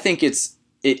 I think it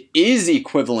is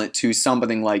equivalent to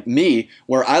something like me,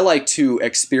 where I like to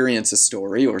experience a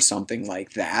story or something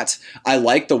like that. I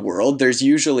like the world. There's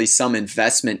usually some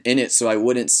investment in it, so I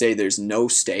wouldn't say there's no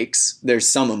stakes. There's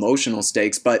some emotional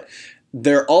stakes, but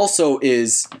there also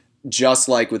is just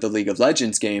like with the League of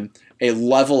Legends game, a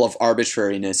level of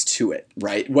arbitrariness to it,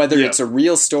 right? Whether it's a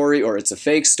real story or it's a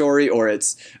fake story or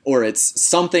it's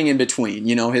something in between,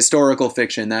 historical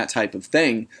fiction, that type of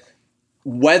thing.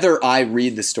 Whether I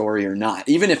read the story or not,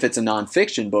 even if it's a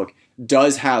nonfiction book,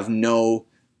 does have no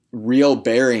real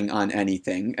bearing on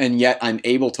anything, and yet I'm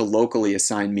able to locally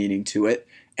assign meaning to it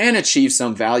and achieve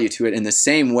some value to it in the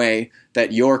same way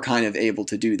that you're kind of able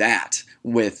to do that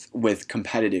with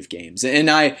competitive games. And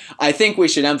I think we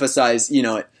should emphasize,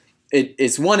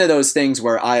 it's one of those things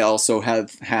where I also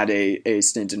have had a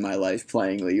stint in my life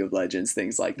playing League of Legends,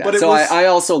 things like that. So I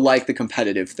also like the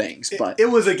competitive things. But it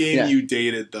was a game you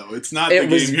dated, though. It's not. It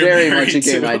was very much a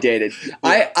game I dated.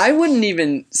 I wouldn't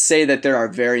even say that there are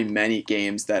very many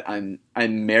games that I'm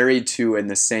married to in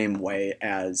the same way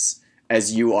as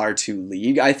you are to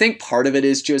League. I think part of it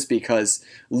is just because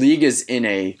League is in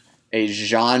a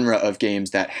genre of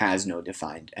games that has no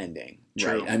defined ending.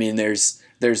 True. Right? I mean, there is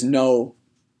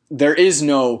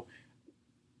no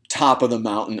top of the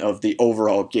mountain of the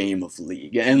overall game of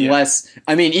League. Unless,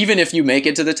 I mean, even if you make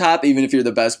it to the top, even if you're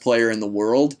the best player in the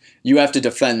world, you have to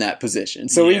defend that position.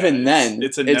 So even then,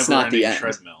 it's not the end.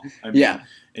 Treadmill. I mean,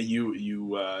 and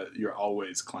you're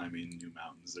always climbing new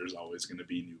mountains. There's always going to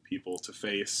be new people to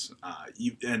face.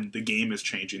 And the game is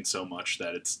changing so much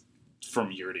that it's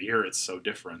from year to year, it's so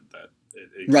different that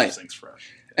it keeps things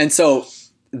fresh. And so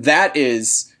that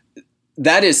is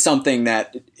something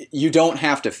that you don't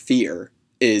have to fear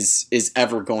is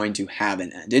ever going to have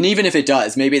an end. And even if it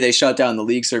does, maybe they shut down the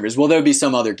League servers, well, there'll be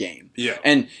some other game. Yeah.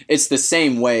 And it's the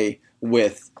same way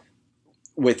with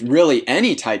really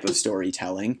any type of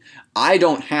storytelling. I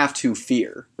don't have to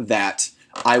fear that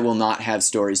I will not have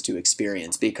stories to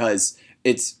experience, because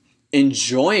it's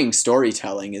enjoying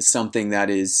storytelling is something that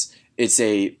it's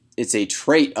a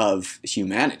trait of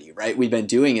humanity, right? We've been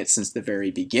doing it since the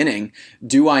very beginning.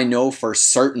 Do I know for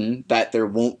certain that there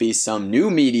won't be some new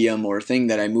medium or thing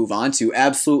that I move on to?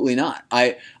 Absolutely not.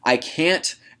 I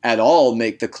can't at all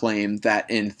make the claim that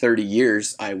in 30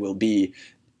 years I will be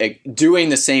doing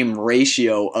the same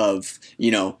ratio of,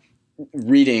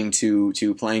 reading to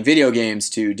playing video games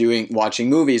to watching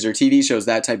movies or TV shows,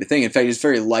 that type of thing. In fact, it's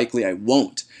very likely I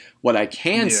won't. What I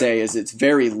can say is it's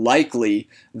very likely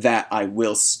that I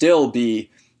will still be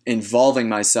involving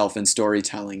myself in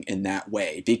storytelling in that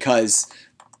way, because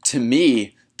to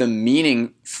me, the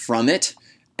meaning from it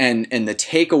and the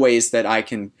takeaways that I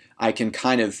can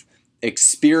kind of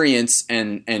experience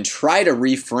and try to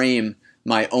reframe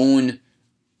my own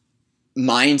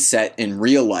mindset in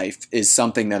real life is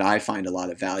something that I find a lot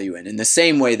of value in the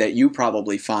same way that you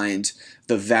probably find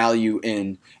the value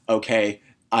in, okay,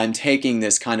 I'm taking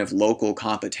this kind of local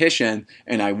competition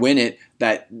and I win it,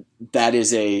 that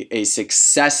is a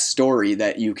success story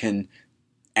that you can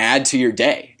add to your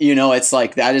day. It's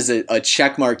like that is a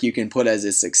check mark you can put as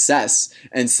a success.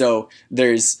 And so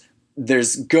there's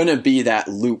going to be that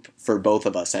loop for both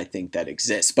of us, I think, that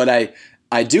exists. But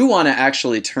I do want to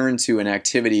actually turn to an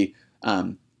activity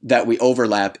that we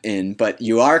overlap in, but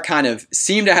you are kind of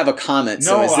seem to have a comment.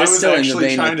 So is this still in the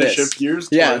vein of this? I was actually trying to shift gears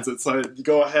towards it, so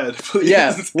go ahead, please.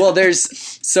 Yeah, well,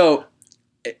 so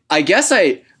I guess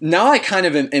I kind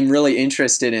of am really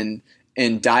interested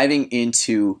in diving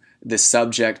into the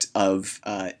subject of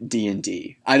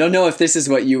D&D. I don't know if this is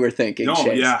what you were thinking. No,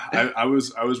 Chase. Yeah, I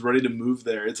was ready to move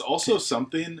there. It's also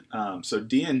something. So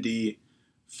D&D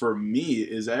for me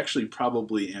is actually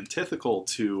probably antithetical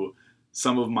to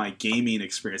some of my gaming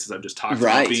experiences I've just talked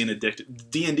about being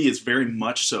addicted. D&D is very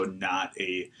much so not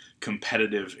a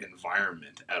competitive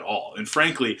environment at all. And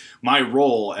frankly, my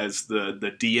role as the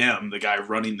DM, the guy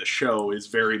running the show, is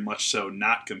very much so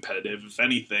not competitive. If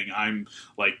anything, I'm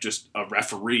like just a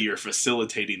referee or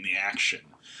facilitating the action.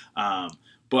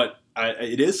 But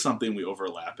it is something we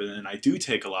overlap in, and I do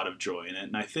take a lot of joy in it.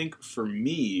 And I think for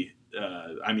me,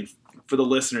 for the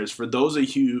listeners, for those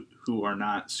of you who are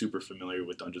not super familiar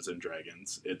with Dungeons &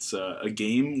 Dragons, it's a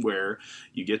game where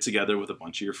you get together with a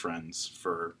bunch of your friends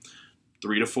for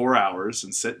 3 to 4 hours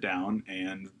and sit down,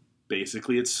 and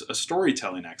basically it's a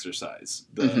storytelling exercise.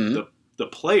 The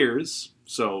players,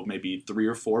 so maybe 3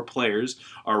 or 4 players,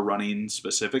 are running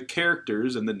specific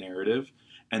characters in the narrative,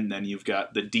 and then you've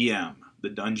got the DM, the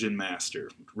Dungeon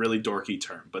Master, really dorky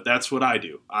term, but that's what I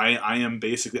do. I am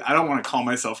basically, I don't want to call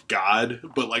myself God,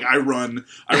 but like I run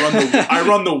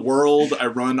the world. I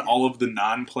run all of the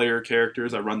non-player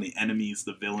characters. I run the enemies,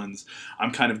 the villains.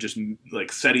 I'm kind of just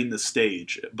like setting the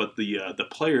stage, but the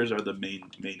players are the main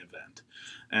event.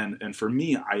 And for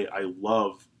me, I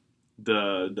love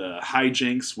the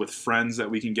hijinks with friends that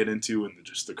we can get into and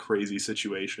just the crazy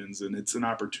situations. And it's an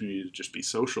opportunity to just be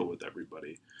social with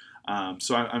everybody.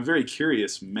 So I'm very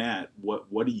curious, Matt,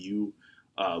 what do you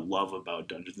love about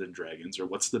Dungeons and Dragons, or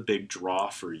what's the big draw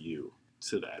for you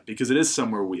to that? Because it is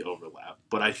somewhere we overlap,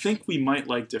 but I think we might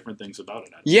like different things about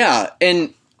it. Yeah,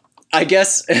 and I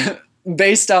guess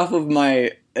based off of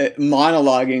my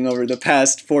monologuing over the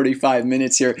past 45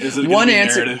 minutes here, one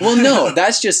answer. Narrative? Well, no,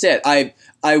 that's just it.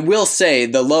 I will say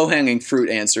the low-hanging fruit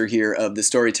answer here of the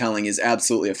storytelling is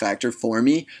absolutely a factor for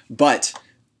me, but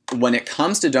when it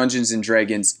comes to Dungeons and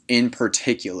Dragons in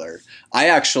particular, I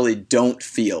actually don't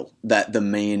feel that the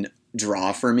main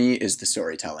draw for me is the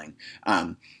storytelling.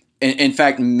 In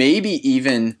fact, maybe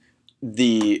even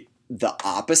the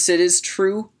opposite is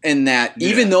true, in that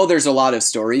even though there's a lot of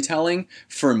storytelling,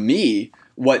 for me,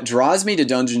 what draws me to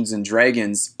Dungeons and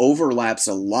Dragons overlaps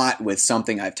a lot with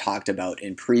something I've talked about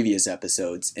in previous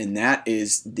episodes, and that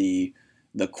is the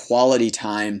quality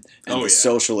time and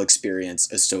social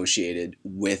experience associated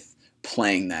with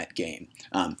playing that game.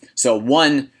 So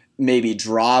one maybe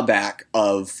drawback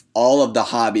of all of the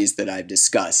hobbies that I've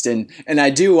discussed, and I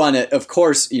do want to, of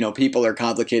course, people are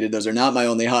complicated. Those are not my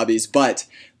only hobbies, but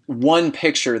one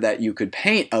picture that you could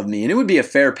paint of me, and it would be a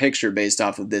fair picture based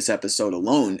off of this episode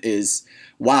alone, is,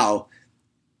 wow,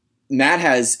 Matt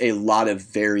has a lot of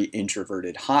very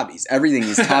introverted hobbies. Everything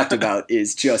he's talked about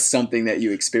is just something that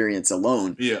you experience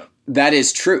alone. Yeah. That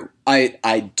is true.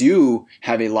 I do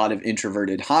have a lot of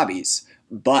introverted hobbies,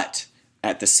 but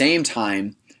at the same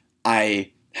time,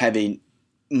 I have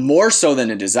more so than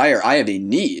a desire, I have a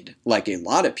need, like a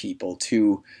lot of people,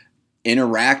 to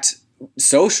interact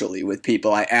socially with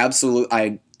people. I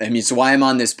mean, it's why I'm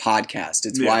on this podcast.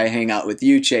 It's why I hang out with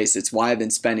you, Chase. It's why I've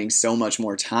been spending so much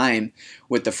more time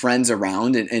with the friends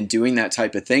around and doing that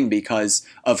type of thing, because,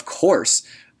 of course,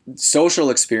 social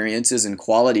experiences and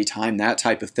quality time, that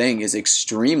type of thing, is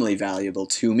extremely valuable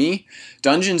to me.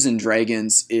 Dungeons and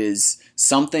Dragons is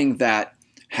something that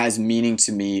has meaning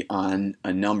to me on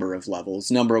a number of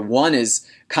levels. Number one is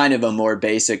kind of a more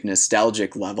basic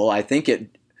nostalgic level.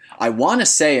 I want to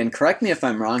say, and correct me if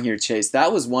I'm wrong here, Chase,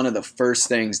 that was one of the first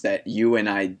things that you and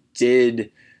I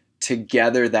did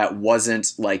together that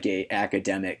wasn't like a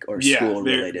academic or school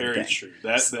related thing. Yeah, very true.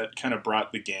 That kind of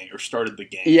brought the gang, or started the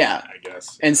gang, I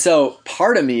guess. And so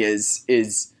part of me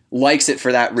is likes it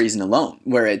for that reason alone,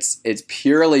 where it's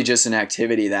purely just an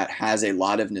activity that has a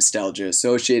lot of nostalgia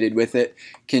associated with it,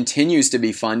 continues to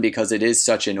be fun because it is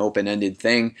such an open-ended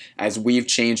thing. As we've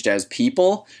changed as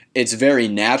people, it's very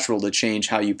natural to change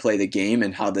how you play the game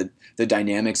and how the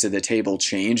dynamics of the table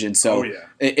change. And so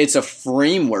it's a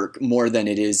framework more than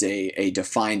it is a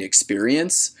defined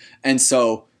experience. And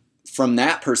so from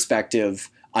that perspective,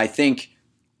 I think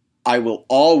I will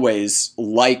always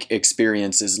like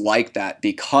experiences like that,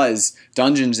 because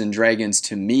Dungeons and Dragons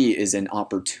to me is an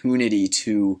opportunity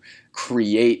to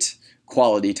create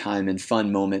quality time and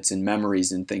fun moments and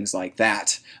memories and things like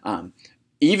that.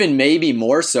 Even maybe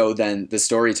more so than the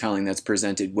storytelling that's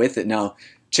presented with it. Now,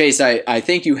 Chase, I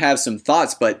think you have some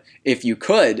thoughts, but if you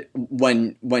could,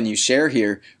 when you share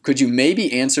here, could you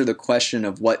maybe answer the question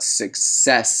of what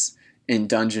success in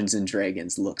Dungeons and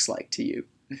Dragons looks like to you?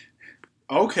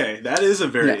 Okay, that is a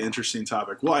very interesting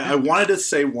topic. Well, I wanted to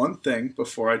say one thing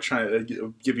before I try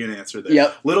to give you an answer there.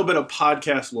 Yep. A little bit of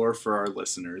podcast lore for our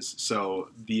listeners. So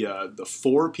the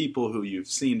 4 people who you've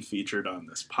seen featured on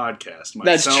this podcast,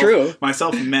 that's true.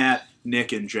 Myself, Matt,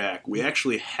 Nick, and Jack, we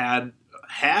actually had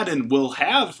and will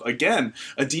have again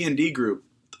a D&D group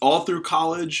all through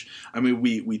college. I mean,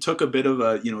 we took a bit of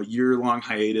a year-long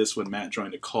hiatus when Matt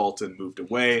joined a cult and moved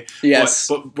away. Yes.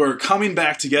 But we're coming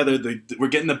back together. We're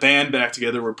getting the band back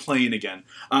together. We're playing again.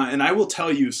 And I will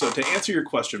tell you, so to answer your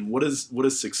question, what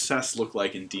does success look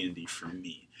like in D&D for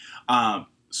me?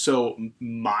 So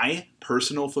my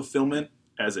personal fulfillment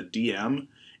as a DM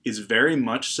is very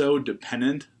much so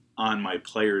dependent on my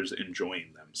players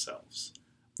enjoying themselves.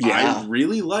 Yeah. I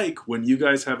really like when you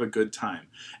guys have a good time.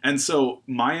 And so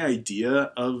my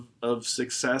idea of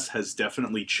success has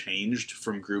definitely changed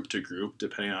from group to group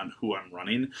depending on who I'm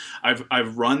running.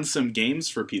 I've run some games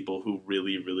for people who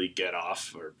really, really get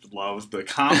off or love the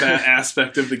combat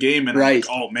aspect of the game. And I'm like,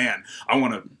 oh man, I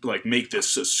want to make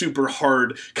this a super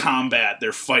hard combat.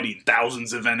 They're fighting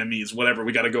thousands of enemies, whatever.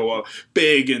 We got to go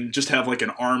big and just have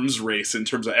an arms race in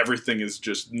terms of everything is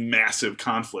just massive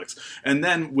conflicts. And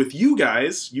then with you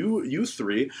guys, you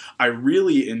 3, I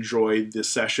really enjoy the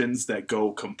sessions that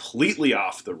go completely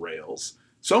off the rails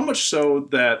So much so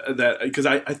that because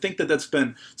I think that's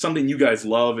been something you guys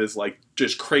love is like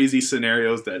just crazy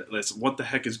scenarios that's what the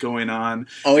heck is going on.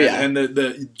 Oh yeah. And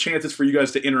the chances for you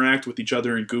guys to interact with each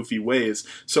other in goofy ways.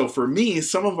 So for me,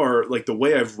 some of our like the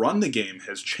way I've run the game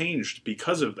has changed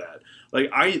because of that. Like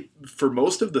for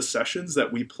most of the sessions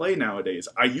that we play nowadays,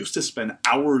 I used to spend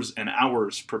hours and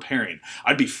hours preparing.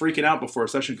 I'd be freaking out before a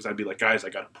session because I'd be like, guys, I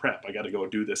got to prep. I got to go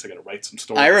do this. I got to write some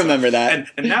stories. I remember that.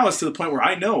 And now it's to the point where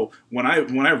I know when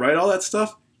I write all that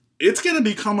stuff, it's going to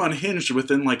become unhinged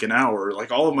within like an hour.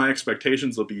 Like all of my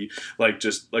expectations will be like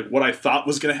just like what I thought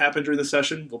was going to happen during the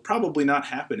session will probably not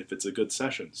happen if it's a good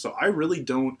session. So I really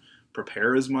don't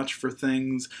prepare as much for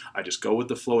things. I just go with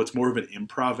the flow. It's more of an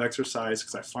improv exercise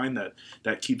because I find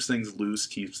that keeps things loose,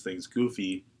 keeps things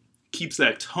goofy, keeps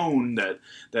that tone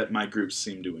that my groups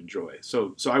seem to enjoy.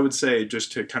 So I would say,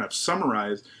 just to kind of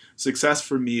summarize, success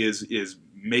for me is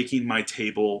making my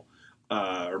table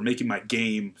or making my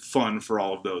game fun for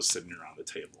all of those sitting around the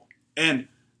table. And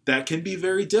that can be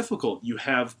very difficult. You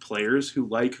have players who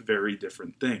like very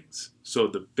different things. So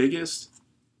the biggest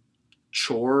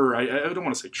chore, I don't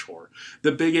want to say chore,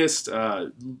 the biggest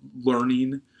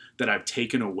learning that I've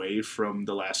taken away from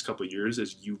the last couple of years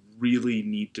is you really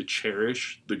need to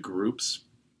cherish the groups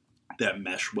that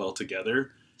mesh well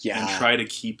together and try to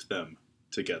keep them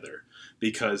together,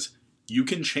 because you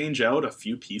can change out a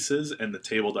few pieces and the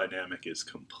table dynamic is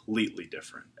completely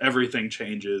different. Everything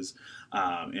changes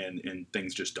and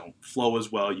things just don't flow as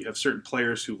well. You have certain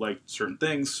players who like certain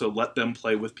things, so let them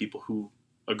play with people who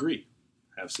agree,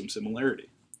 have some similarity.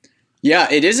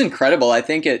 Yeah, it is incredible. I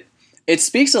think it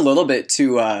speaks a little bit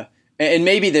to, and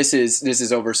maybe this is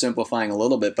oversimplifying a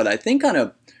little bit, but I think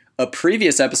on a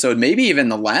previous episode, maybe even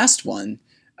the last one,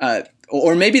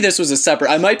 or maybe this was a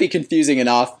separate, I might be confusing an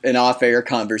off-air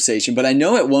conversation, but I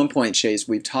know at one point, Chase,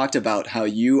 we've talked about how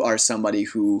you are somebody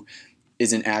who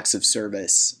is an acts of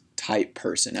service type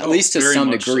person, at least to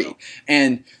some degree. So.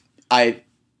 And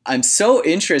I'm so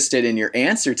interested in your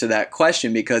answer to that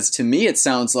question, because to me it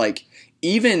sounds like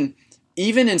even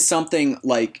in something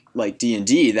like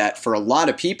D&D, that for a lot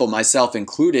of people, myself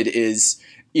included, is,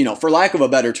 you know, for lack of a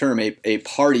better term, a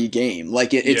party game. Like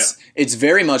it's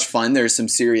very much fun. There's some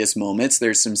serious moments,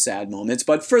 there's some sad moments,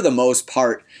 but for the most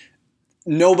part,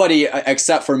 nobody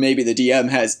except for maybe the DM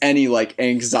has any like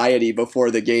anxiety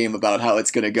before the game about how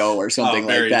it's going to go or something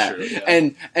like that. True,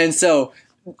 yeah. And so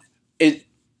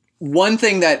one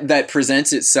thing that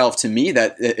presents itself to me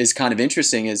that is kind of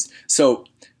interesting is, so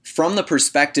from the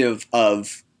perspective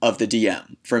of the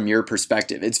DM, from your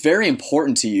perspective, it's very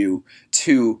important to you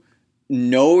to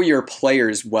know your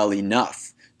players well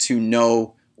enough to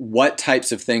know what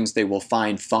types of things they will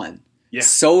find fun,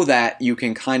 so that you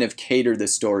can kind of cater the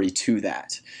story to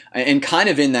that. And kind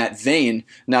of in that vein,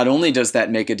 not only does that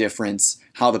make a difference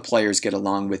how the players get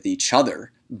along with each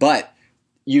other, but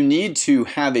you need to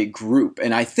have a group.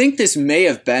 And I think this may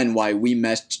have been why we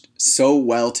meshed so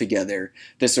well together,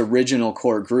 this original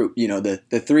core group, you know, the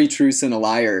 3 Truths and a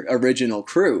Liar original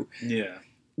crew. Yeah.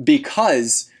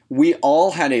 Because we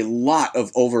all had a lot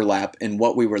of overlap in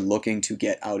what we were looking to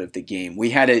get out of the game.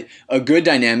 We had a good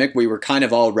dynamic. We were kind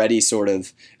of already sort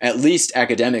of at least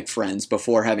academic friends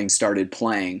before having started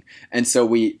playing. And so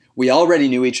we already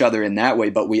knew each other in that way,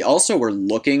 but we also were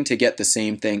looking to get the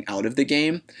same thing out of the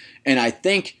game. And I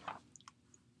think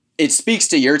it speaks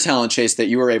to your talent, Chase, that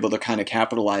you were able to kind of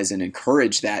capitalize and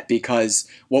encourage that, because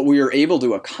what we were able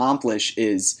to accomplish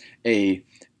is a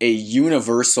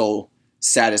universal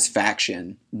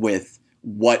satisfaction with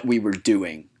what we were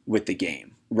doing with the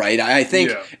game, right? I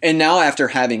think, and now after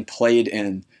having played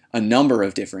in a number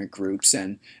of different groups,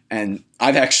 and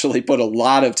I've actually put a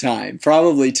lot of time,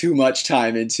 probably too much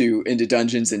time into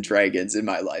Dungeons and Dragons in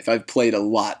my life. I've played a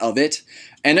lot of it,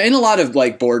 and in a lot of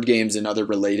like board games and other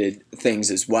related things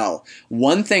as well.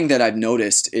 One thing that I've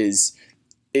noticed is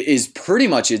pretty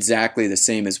much exactly the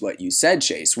same as what you said,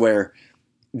 Chase, where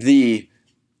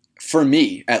for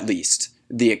me at least,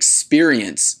 the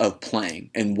experience of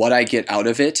playing and what I get out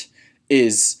of it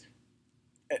is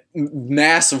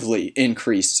massively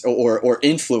increased or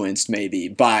influenced maybe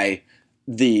by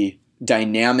the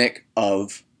dynamic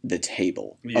of the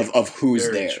table, of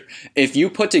who's there. True. If you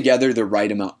put together the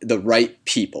right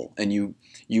people, and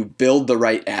you build the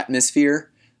right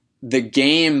atmosphere, the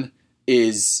game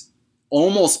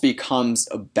almost becomes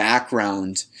a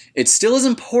background. It still is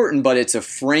important, but it's a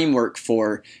framework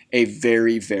for a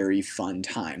very, very fun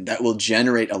time that will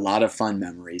generate a lot of fun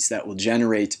memories, that will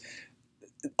generate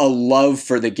a love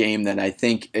for the game that I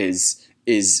think is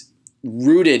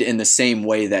rooted in the same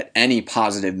way that any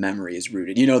positive memory is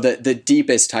rooted. You know, the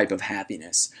deepest type of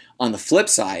happiness. On the flip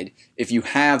side, if you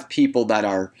have people that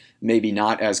are maybe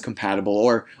not as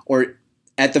compatible, or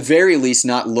at the very least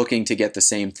not looking to get the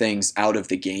same things out of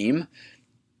the game,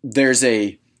 there's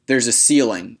a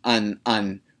ceiling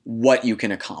on what you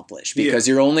can accomplish, because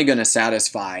you're only going to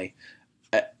satisfy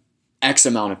X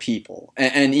amount of people.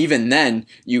 And even then,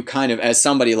 you kind of, as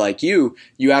somebody like you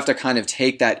have to kind of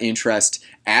take that interest,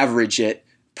 average it,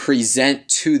 present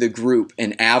to the group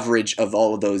an average of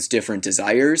all of those different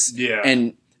desires. Yeah.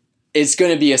 And it's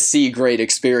going to be a C grade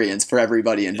experience for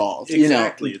everybody involved.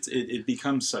 Exactly. It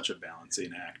becomes such a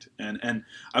balancing act. And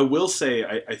I will say,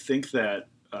 I think that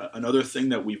another thing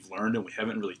that we've learned, and we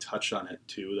haven't really touched on it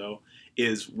too, though,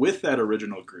 is with that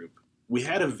original group, we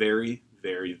had a very,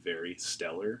 very, very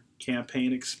stellar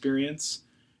campaign experience.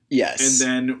 Yes. And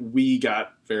then we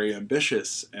got very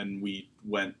ambitious, and we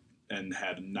went and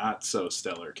had a not so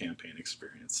stellar campaign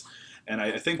experience. And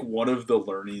I think one of the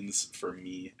learnings for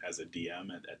me as a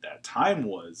DM at that time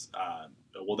was,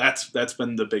 that's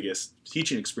been the biggest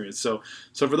teaching experience. So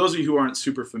for those of you who aren't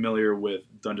super familiar with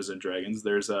Dungeons and Dragons,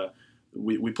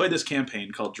 we played this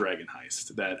campaign called Dragon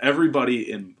Heist that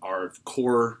everybody in our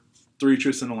core Three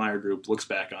Truths and a Liar group looks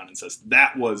back on and says,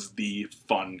 that was the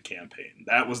fun campaign.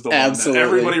 That was the one that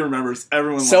everybody remembers.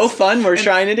 Everyone loves so fun, we're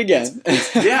trying it again.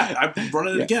 Yeah, I'm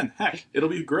running it again. Heck, it'll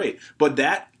be great. But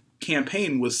that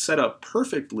campaign was set up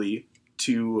perfectly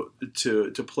to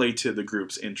play to the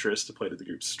group's interest, to play to the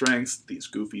group's strengths, these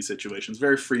goofy situations,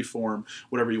 very free form,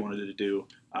 whatever you wanted to do,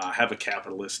 have a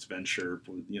capitalist venture,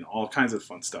 all kinds of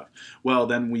fun stuff. Well,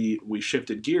 then we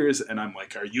shifted gears, and I'm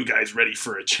like, are you guys ready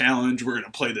for a challenge? We're going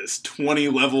to play this 20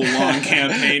 level long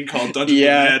campaign called Dungeons with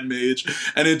Mad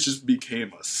Mage, and it just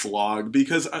became a slog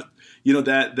because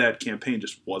that campaign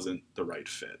just wasn't the right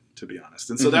fit, to be honest.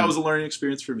 And so that was a learning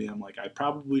experience for me. I'm like, I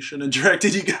probably shouldn't have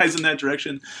directed you guys in that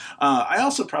direction. I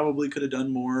also probably could have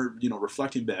done more,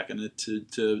 reflecting back on it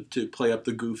to play up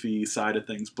the goofy side of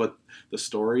things. But the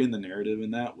story and the narrative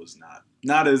in that was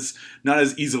not as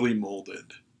easily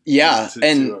molded. Yeah,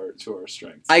 to our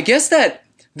strengths. I guess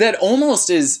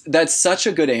that's such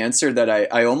a good answer that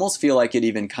I almost feel like it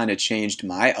even kind of changed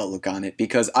my outlook on it,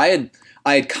 because I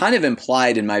had kind of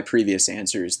implied in my previous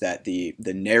answers that the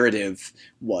narrative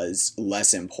was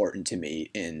less important to me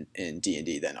in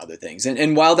D&D than other things.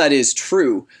 And while that is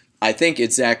true, I think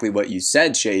exactly what you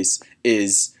said, Chase,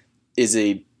 is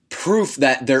a proof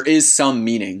that there is some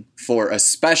meaning for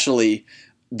especially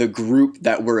the group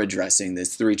that we're addressing,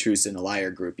 this Three Truths and a Liar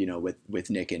group, with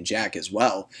Nick and Jack as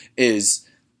well, is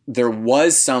there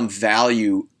was some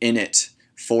value in it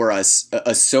for us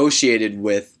associated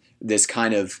with this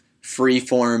kind of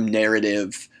free-form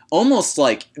narrative, almost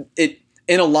like it.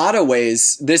 In a lot of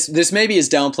ways, this maybe is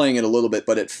downplaying it a little bit,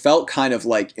 but it felt kind of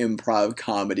like improv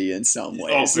comedy in some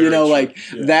ways.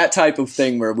 That type of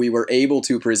thing where we were able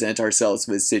to present ourselves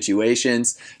with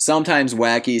situations, sometimes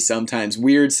wacky, sometimes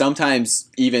weird, sometimes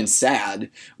even sad,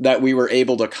 that we were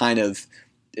able to kind of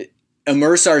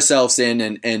immerse ourselves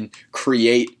in and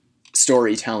create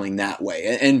storytelling that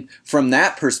way. And from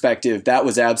that perspective, that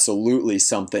was absolutely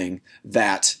something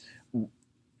that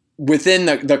within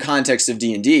the context of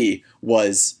D&D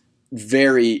was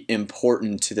very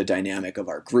important to the dynamic of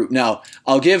our group. Now,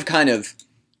 I'll give kind of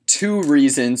two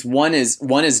reasons. One is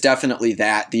definitely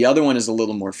that. The other one is a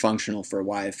little more functional for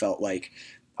why I felt like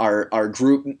our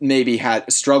group maybe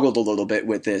had struggled a little bit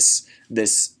with this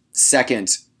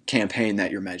second campaign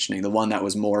that you're mentioning, the one that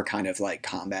was more kind of like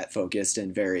combat focused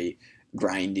and very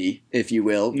grindy, if you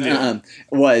will,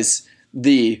 was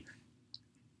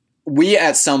we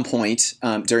at some point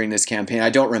during this campaign, I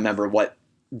don't remember what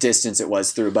distance it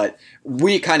was through, but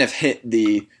we kind of hit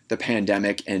the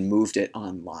pandemic and moved it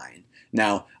online.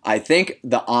 Now, I think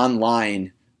the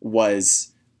online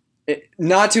was,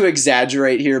 not to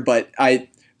exaggerate here, but I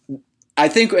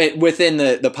think within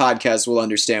the podcast we'll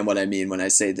understand what I mean when I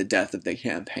say the death of the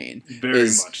campaign. Very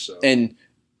much so. And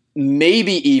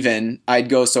maybe even I'd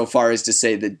go so far as to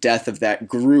say the death of that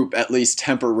group, at least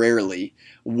temporarily,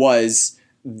 was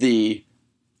the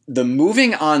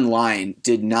moving online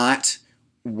did not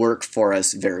work for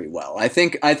us very well. I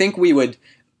think we would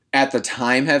at the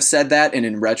time have said that, and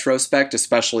in retrospect,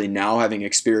 especially now having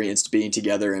experienced being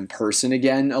together in person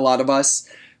again, a lot of us,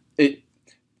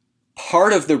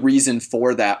 part of the reason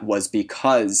for that was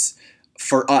because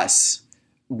for us,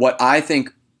 what I think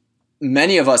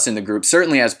many of us in the group,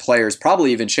 certainly as players,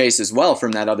 probably even Chase as well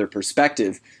from that other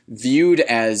perspective, viewed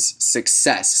as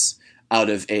success out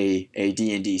of a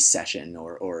D&D session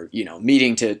or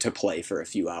meeting to play for a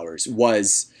few hours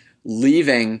was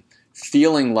leaving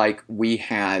feeling like we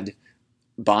had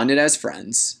bonded as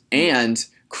friends and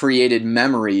created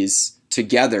memories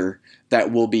together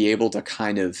that we'll be able to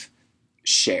kind of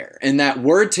share. And that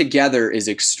word together is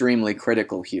extremely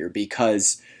critical here,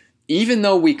 because even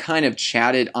though we kind of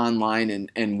chatted online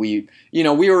and we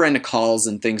were into calls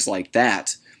and things like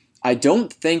that, I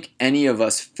don't think any of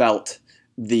us felt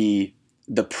the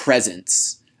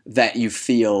presence that you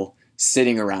feel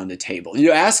sitting around a table.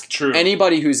 You ask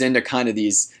anybody who's into kind of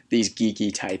these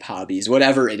geeky type hobbies,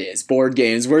 whatever it is, board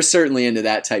games, we're certainly into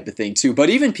that type of thing too. But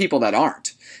even people that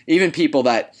aren't, even people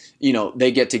that,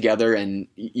 they get together and,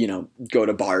 go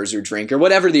to bars or drink or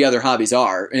whatever the other hobbies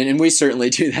are. And we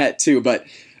certainly do that too. But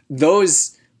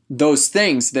those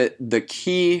things, that the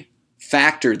key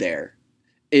factor there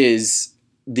is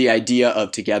the idea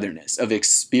of togetherness, of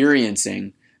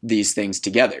experiencing these things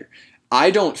together. I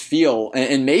don't feel,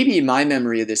 and maybe my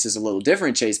memory of this is a little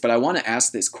different, Chase, but I want to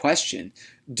ask this question.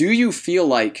 Do you feel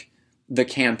like the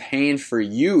campaign for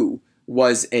you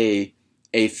was a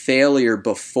failure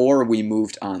before we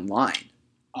moved online?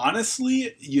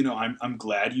 Honestly, I'm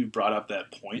glad you brought up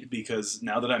that point, because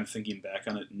now that I'm thinking back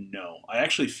on it, no. I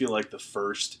actually feel like the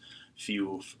first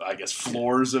few, I guess,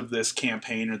 floors of this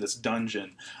campaign or this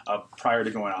dungeon prior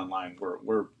to going online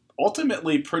were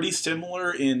ultimately pretty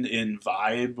similar in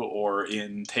vibe or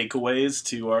in takeaways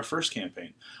to our first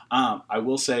campaign. I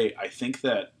will say, I think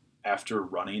that after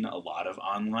running a lot of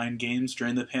online games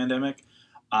during the pandemic,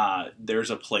 there's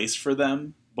a place for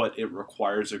them, but it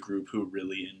requires a group who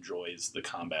really enjoys the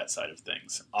combat side of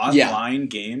things. Online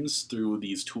games, through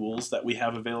these tools that we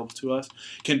have available to us,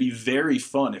 can be very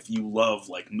fun if you love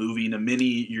like moving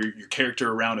your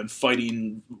character around and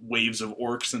fighting waves of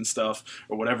orcs and stuff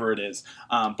or whatever it is.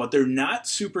 But they're not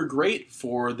super great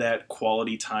for that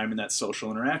quality time and that social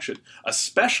interaction,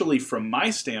 especially from my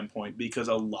standpoint, because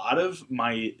a lot of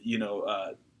my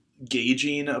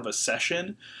gauging of a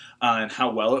session and how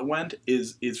well it went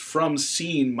is from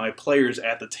seeing my players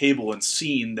at the table and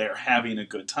seeing they're having a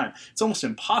good time. It's almost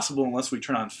impossible, unless we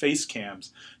turn on face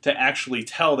cams, to actually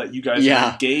tell that you guys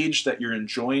are engaged, that you're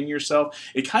enjoying yourself.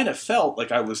 It kind of felt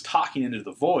like I was talking into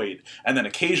the void, and then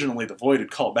occasionally the void would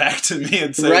call back to me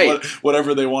and say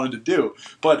whatever they wanted to do.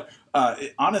 But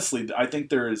honestly, I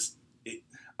think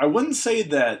I wouldn't say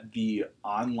that the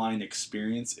online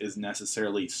experience is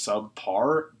necessarily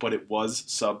subpar, but it was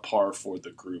subpar for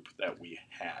the group that we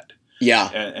had. Yeah.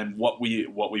 And what we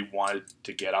wanted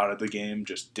to get out of the game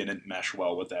just didn't mesh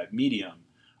well with that medium.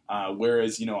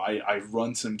 Whereas, I've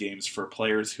run some games for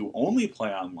players who only play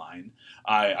online.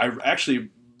 I actually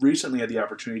recently had the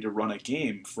opportunity to run a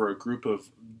game for a group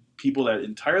of people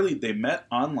that they met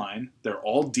online. They're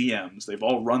all DMs. They've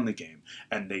all run the game,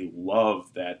 and they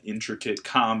love that intricate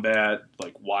combat,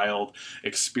 like wild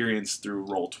experience through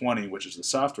Roll20, which is the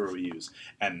software we use.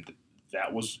 And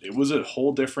it was a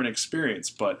whole different experience.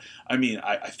 But I mean,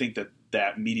 I think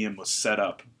that medium was set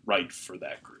up right for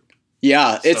that group.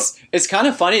 Yeah, it's kind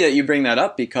of funny that you bring that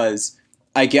up, because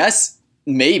I guess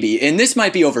maybe, and this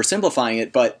might be oversimplifying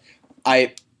it, but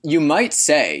you might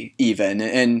say even,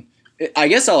 and I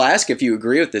guess I'll ask if you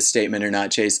agree with this statement or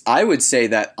not, Chase. I would say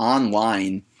that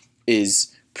online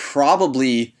is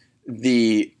probably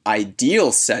the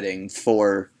ideal setting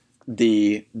for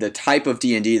the type of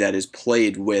D&D that is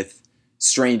played with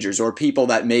strangers, or people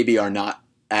that maybe are not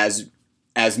as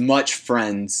much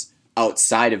friends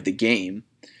outside of the game.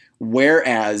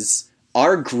 Whereas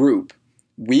our group,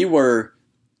 we were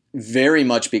very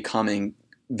much becoming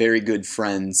very good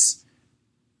friends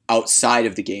outside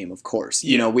of the game, of course.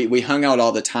 Yeah. We hung out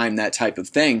all the time, that type of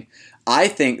thing. I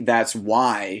think that's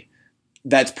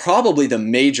probably the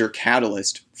major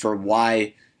catalyst for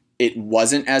why it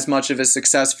wasn't as much of a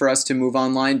success for us to move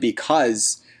online,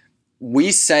 because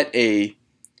we set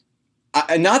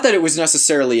not that it was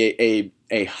necessarily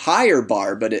a higher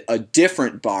bar, but a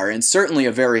different bar, and certainly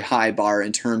a very high bar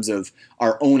in terms of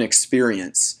our own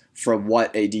experience for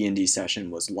what a D&D session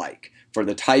was like, for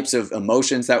the types of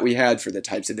emotions that we had, for the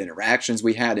types of interactions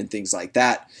we had, and things like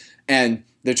that. And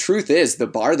the truth is, the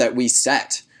bar that we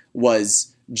set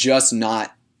was just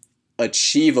not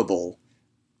achievable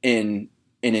in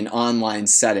an online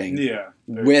setting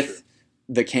with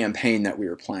the campaign that we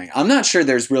were playing. I'm not sure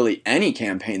there's really any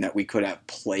campaign that we could have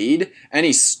played,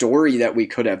 any story that we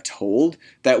could have told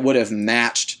that would have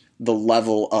matched the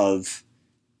level of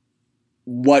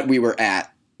what we were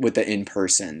at with the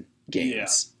in-person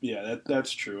games. Yeah,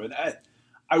 that's true. And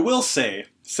I will say,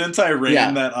 since I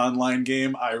ran that online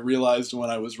game, I realized when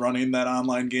I was running that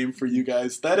online game for you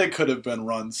guys that it could have been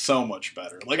run so much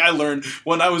better. Like, I learned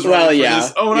when I was running for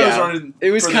this. Oh, when I was running,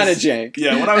 it was kind of jank.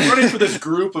 Yeah, when I was running for this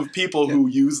group of people who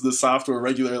use the software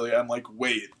regularly, I'm like,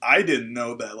 wait, I didn't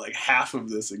know that like half of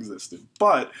this existed.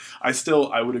 But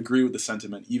I would agree with the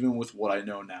sentiment. Even with what I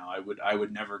know now, I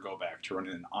would never go back to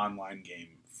running an online game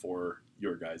for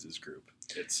your guys' group.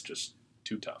 It's just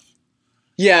too tough.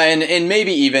 Yeah, and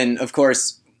maybe even, of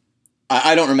course,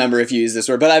 I don't remember if you use this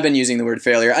word, but I've been using the word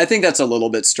failure. I think that's a little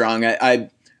bit strong.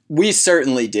 We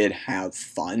certainly did have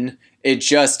fun.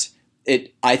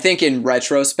 I think in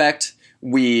retrospect,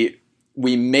 we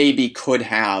maybe could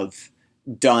have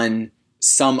done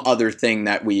some other thing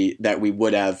that we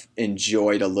would have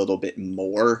enjoyed a little bit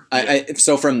more. Yeah.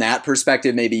 So from that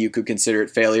perspective, maybe you could consider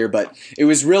it failure, but it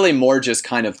was really more just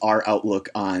kind of our outlook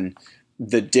on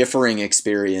the differing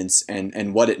experience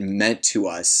and what it meant to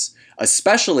us,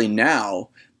 especially now.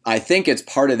 I think it's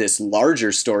part of this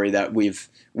larger story that we've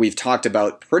talked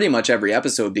about pretty much every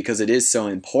episode because it is so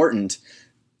important.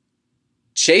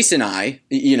 Chase and I,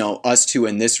 us two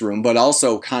in this room, but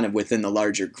also kind of within the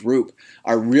larger group,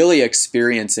 are really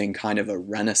experiencing kind of a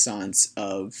renaissance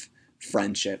of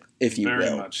friendship, if you Very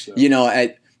will. Much so.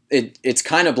 It's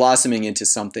kind of blossoming into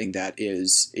something that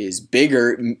is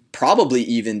bigger, probably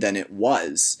even than it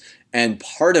was. And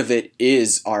part of it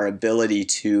is our ability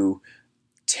to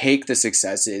take the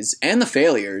successes and the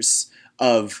failures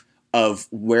of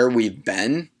where we've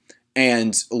been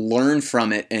and learn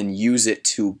from it and use it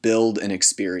to build an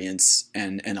experience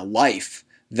and a life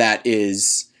that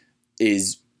is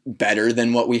better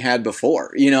than what we had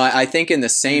before. I think in the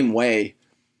same way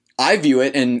I view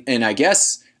it, and I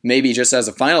guess maybe just as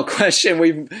a final question,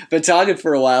 we've been talking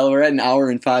for a while. We're at 1 hour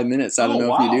and 5 minutes. I don't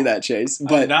know if you do that, Chase.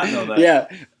 But I did not know that. Yeah.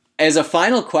 As a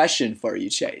final question for you,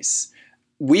 Chase,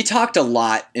 we talked a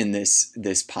lot in this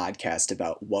podcast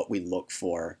about what we look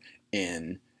for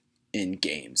in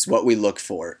games, what we look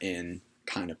for in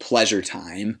kind of pleasure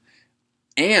time,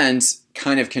 and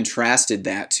kind of contrasted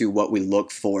that to what we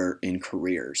look for in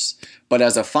careers. But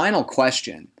as a final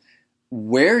question,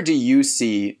 where do you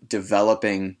see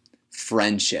developing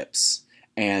friendships,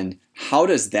 and how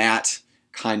does that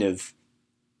kind of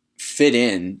fit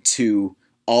in to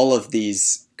all of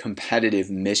these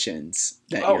competitive missions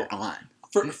that you're on?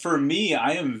 For me,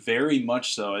 I am very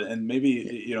much so, and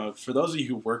maybe, for those of you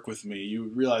who work with me, you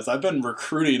realize I've been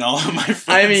recruiting all of my friends.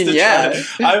 I mean, yeah.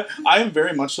 I am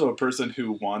very much so a person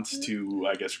who wants to,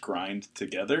 I guess, grind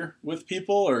together with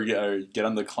people or get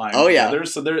on the climb together. Yeah.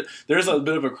 So there's a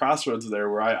bit of a crossroads there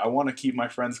where I want to keep my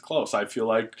friends close. I feel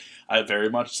like I very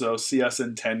much so see us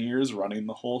in 10 years running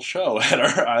the whole show at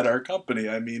our company.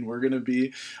 I mean, we're going to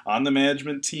be on the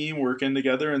management team working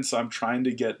together, and so I'm trying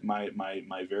to get my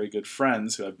very good friends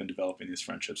who I've been developing these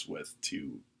friendships with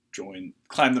to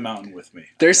climb the mountain with me.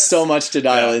 There's so much to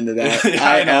dial into that. Yeah,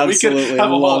 I absolutely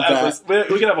love that.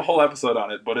 We could have a whole episode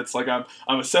on it, but it's like I'm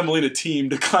assembling a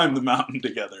team to climb the mountain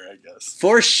together, I guess.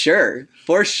 For sure.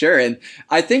 And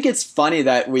I think it's funny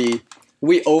that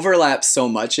we overlap so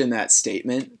much in that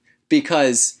statement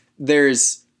because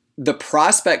there's the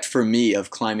prospect for me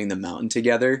of climbing the mountain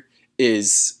together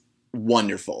is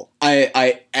wonderful.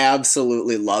 I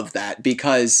absolutely love that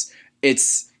because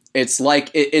it's like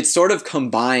it sort of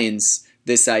combines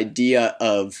this idea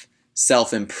of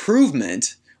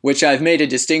self-improvement, which I've made a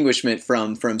distinguishment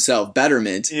from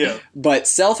self-betterment, but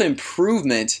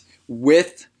self-improvement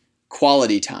with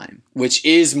quality time, which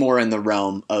is more in the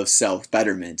realm of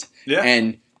self-betterment,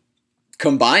 and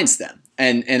combines them.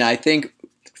 And I think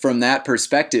from that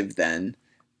perspective, then,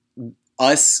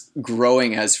 us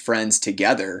growing as friends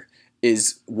together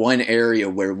is one area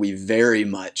where we very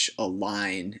much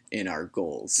align in our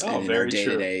goals and in our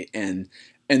day-to-day. And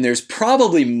there's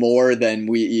probably more than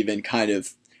we even kind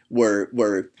of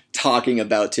were talking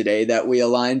about today that we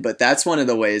align, but that's one of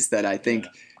the ways that I think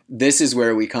this is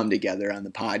where we come together on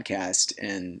the podcast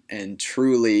and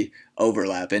truly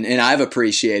overlap. And I've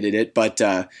appreciated it, but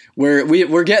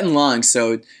we're getting long.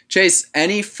 So Chase,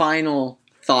 any final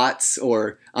thoughts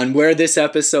or on where this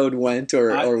episode went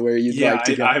or where you'd like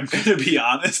to go? I'm going to be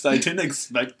honest. I didn't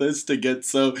expect this to get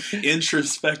so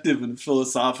introspective and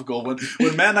philosophical.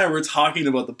 When Matt and I were talking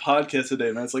about the podcast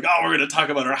today, Matt's like, we're going to talk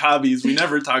about our hobbies. We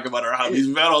never talk about our hobbies.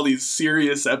 We've had all these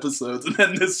serious episodes, and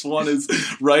then this one is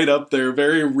right up there,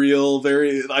 very real,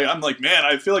 very, I'm like, man,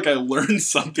 I feel like I learned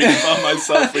something about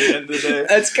myself again today.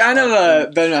 It's kind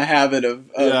of been a habit of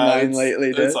mine lately.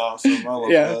 It's awesome. I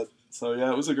love that. So,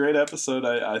 it was a great episode.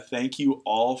 I thank you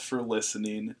all for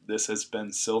listening. This has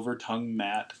been Silver Tongue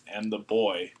Matt and the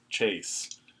boy, Chase.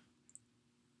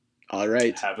 All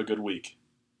right. Have a good week.